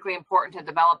is critically important to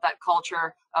develop that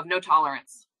culture of no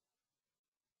tolerance.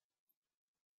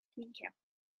 Thank you.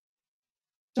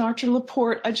 Dr.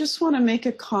 Laporte, I just want to make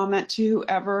a comment to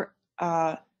whoever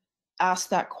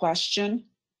asked that question.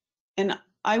 And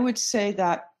I would say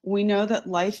that we know that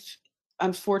life,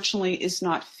 unfortunately, is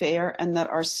not fair, and that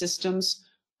our systems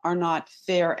are not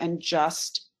fair and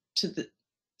just to the,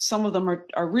 some of them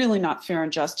are really not fair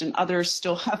and just, and others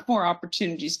still have more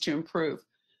opportunities to improve.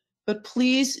 But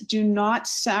please do not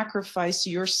sacrifice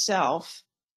yourself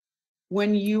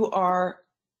when you are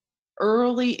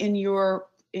early in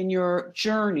your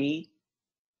journey,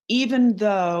 even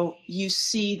though you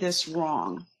see this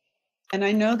wrong. And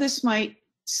I know this might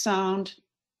sound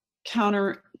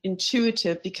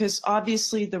counterintuitive, because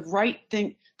obviously the right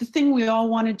thing, the thing we all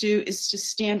want to do is to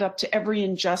stand up to every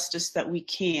injustice that we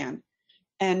can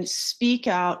and speak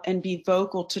out and be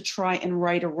vocal to try and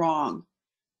right a wrong.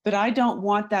 But I don't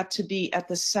want that to be at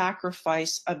the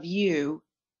sacrifice of you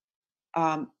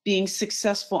being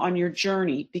successful on your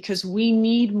journey, because we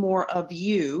need more of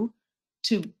you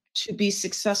to be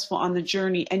successful on the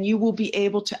journey, and you will be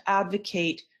able to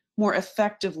advocate more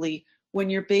effectively when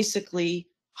you're basically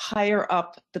higher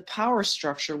up the power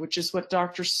structure, which is what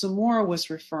Dr. Samora was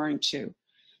referring to.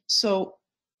 So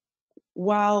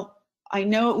while I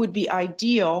know it would be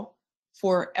ideal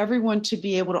for everyone to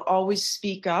be able to always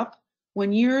speak up,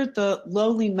 when you're the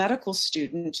lowly medical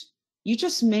student, you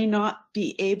just may not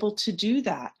be able to do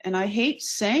that. And I hate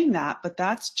saying that, but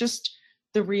that's just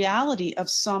the reality of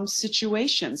some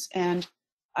situations. And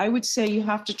I would say you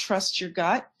have to trust your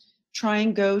gut, try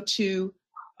and go to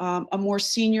a more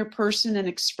senior person and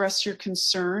express your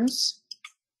concerns.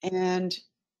 And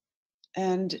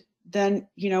then,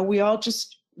 you know, we all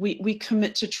just, we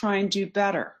commit to try and do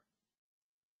better.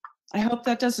 I hope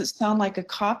that doesn't sound like a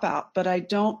cop-out, but I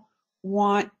don't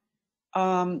want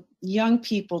young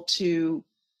people to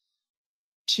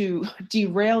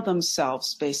derail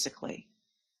themselves, basically.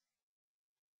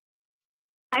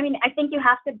 I mean, I think you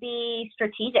have to be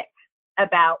strategic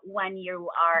about when you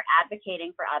are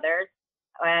advocating for others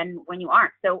and when you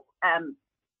aren't. So,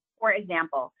 for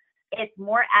example, it's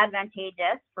more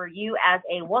advantageous for you as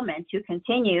a woman to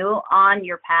continue on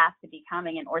your path to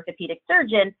becoming an orthopedic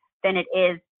surgeon than it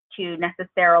is to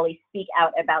necessarily speak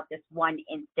out about this one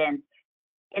instance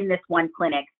in this one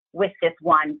clinic with this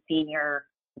one senior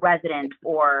resident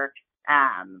or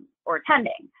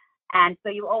attending. And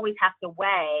so you always have to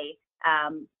weigh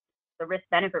the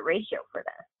risk-benefit ratio for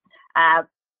this.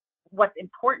 What's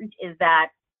important is that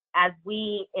as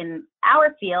we in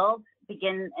our field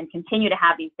begin and continue to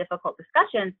have these difficult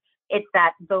discussions, it's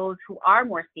that those who are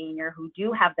more senior, who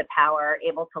do have the power, are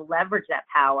able to leverage that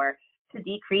power to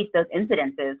decrease those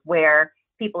incidences where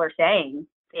people are saying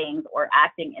things or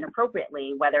acting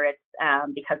inappropriately, whether it's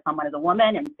because someone is a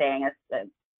woman and saying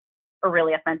a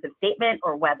really offensive statement,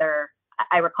 or whether,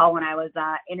 I recall when I was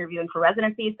interviewing for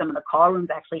residency, some of the call rooms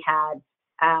actually had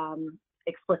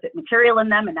explicit material in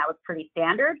them, and that was pretty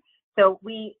standard. So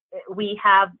we each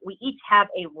have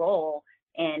a role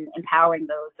in empowering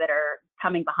those that are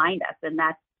coming behind us, and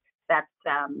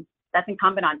that's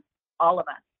incumbent on all of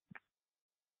us.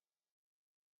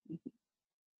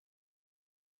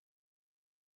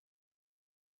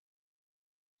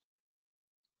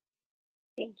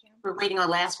 Thank you. We're waiting on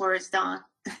last words, Dawn.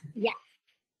 Yeah.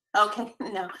 Okay,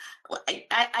 no, well,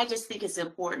 I just think it's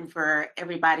important for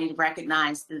everybody to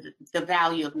recognize the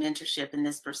value of mentorship in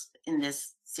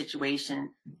this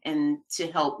situation, and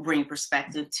to help bring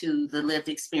perspective to the lived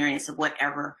experience of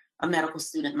whatever a medical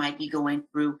student might be going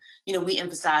through. You know, we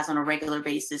emphasize on a regular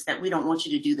basis that we don't want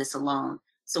you to do this alone.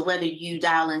 So whether you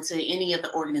dial into any of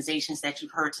the organizations that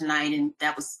you've heard tonight, and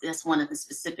that's one of the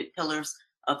specific pillars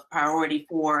of priority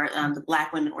for the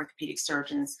Black women orthopedic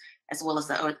surgeons, as well as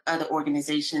the other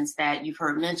organizations that you've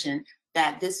heard mentioned,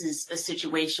 that this is a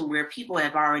situation where people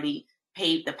have already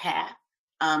paved the path.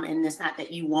 And it's not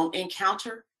that you won't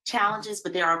encounter challenges,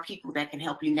 but there are people that can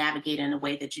help you navigate in a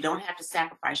way that you don't have to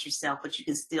sacrifice yourself, but you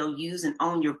can still use and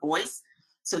own your voice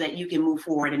so that you can move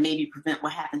forward and maybe prevent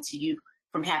what happened to you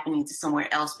from happening to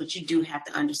somewhere else. But you do have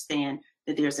to understand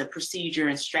that there's a procedure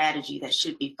and strategy that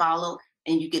should be followed,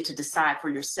 and you get to decide for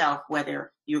yourself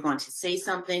whether you're going to say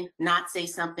something, not say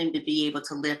something, to be able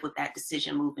to live with that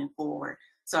decision moving forward.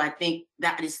 So I think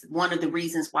that is one of the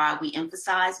reasons why we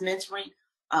emphasize mentoring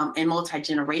and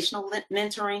multi-generational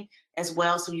mentoring as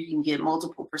well, so you can get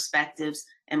multiple perspectives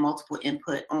and multiple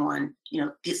input on, you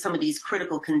know, some of these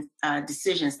critical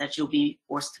decisions that you'll be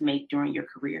forced to make during your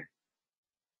career.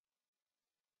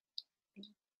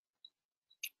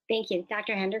 Thank you.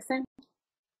 Dr. Henderson?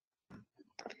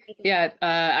 Yeah,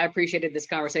 I appreciated this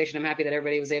conversation. I'm happy that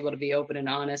everybody was able to be open and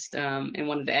honest, and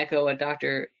wanted to echo what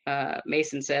Dr.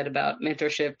 Mason said about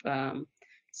mentorship.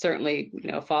 Certainly,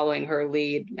 you know, following her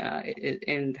lead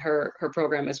in her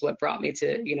program is what brought me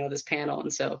to, you know, this panel.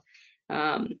 And so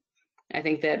I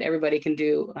think that everybody can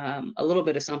do a little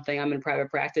bit of something. I'm in private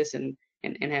practice and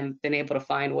have been able to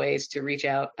find ways to reach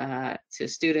out to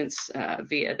students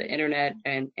via the internet,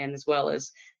 and as well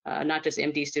as not just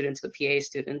MD students, but PA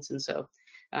students. And so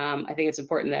I think it's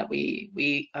important that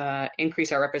we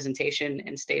increase our representation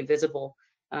and stay visible,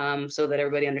 so that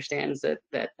everybody understands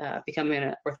that becoming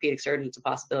an orthopedic surgeon is a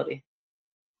possibility.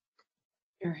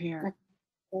 You're here.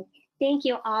 Thank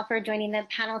you all for joining the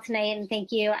panel tonight, and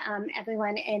thank you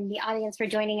everyone in the audience for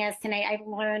joining us tonight. I've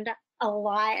learned a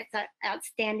lot. It's an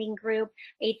outstanding group.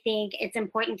 I think it's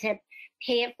important to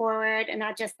pay it forward, and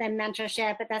not just the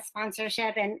mentorship, but the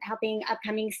sponsorship and helping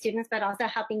upcoming students, but also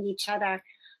helping each other.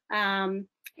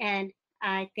 And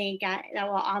I think that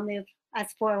will all move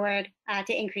us forward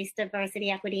to increase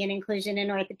diversity, equity, and inclusion in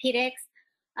orthopedics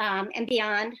and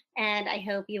beyond. And I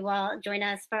hope you will join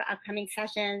us for upcoming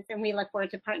sessions, and we look forward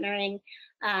to partnering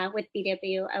with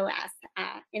BWOS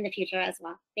in the future as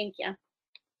well. Thank you.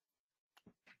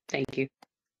 Thank you.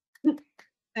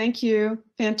 Thank you.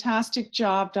 Fantastic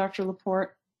job, Dr.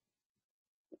 Laporte.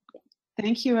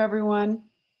 Thank you, everyone.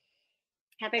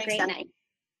 Have a great night.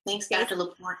 Thanks, Dr.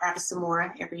 Laporte, Dr.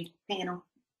 Samora, every panel.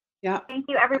 Yeah. Thank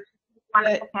you, everyone.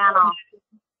 Wonderful panel.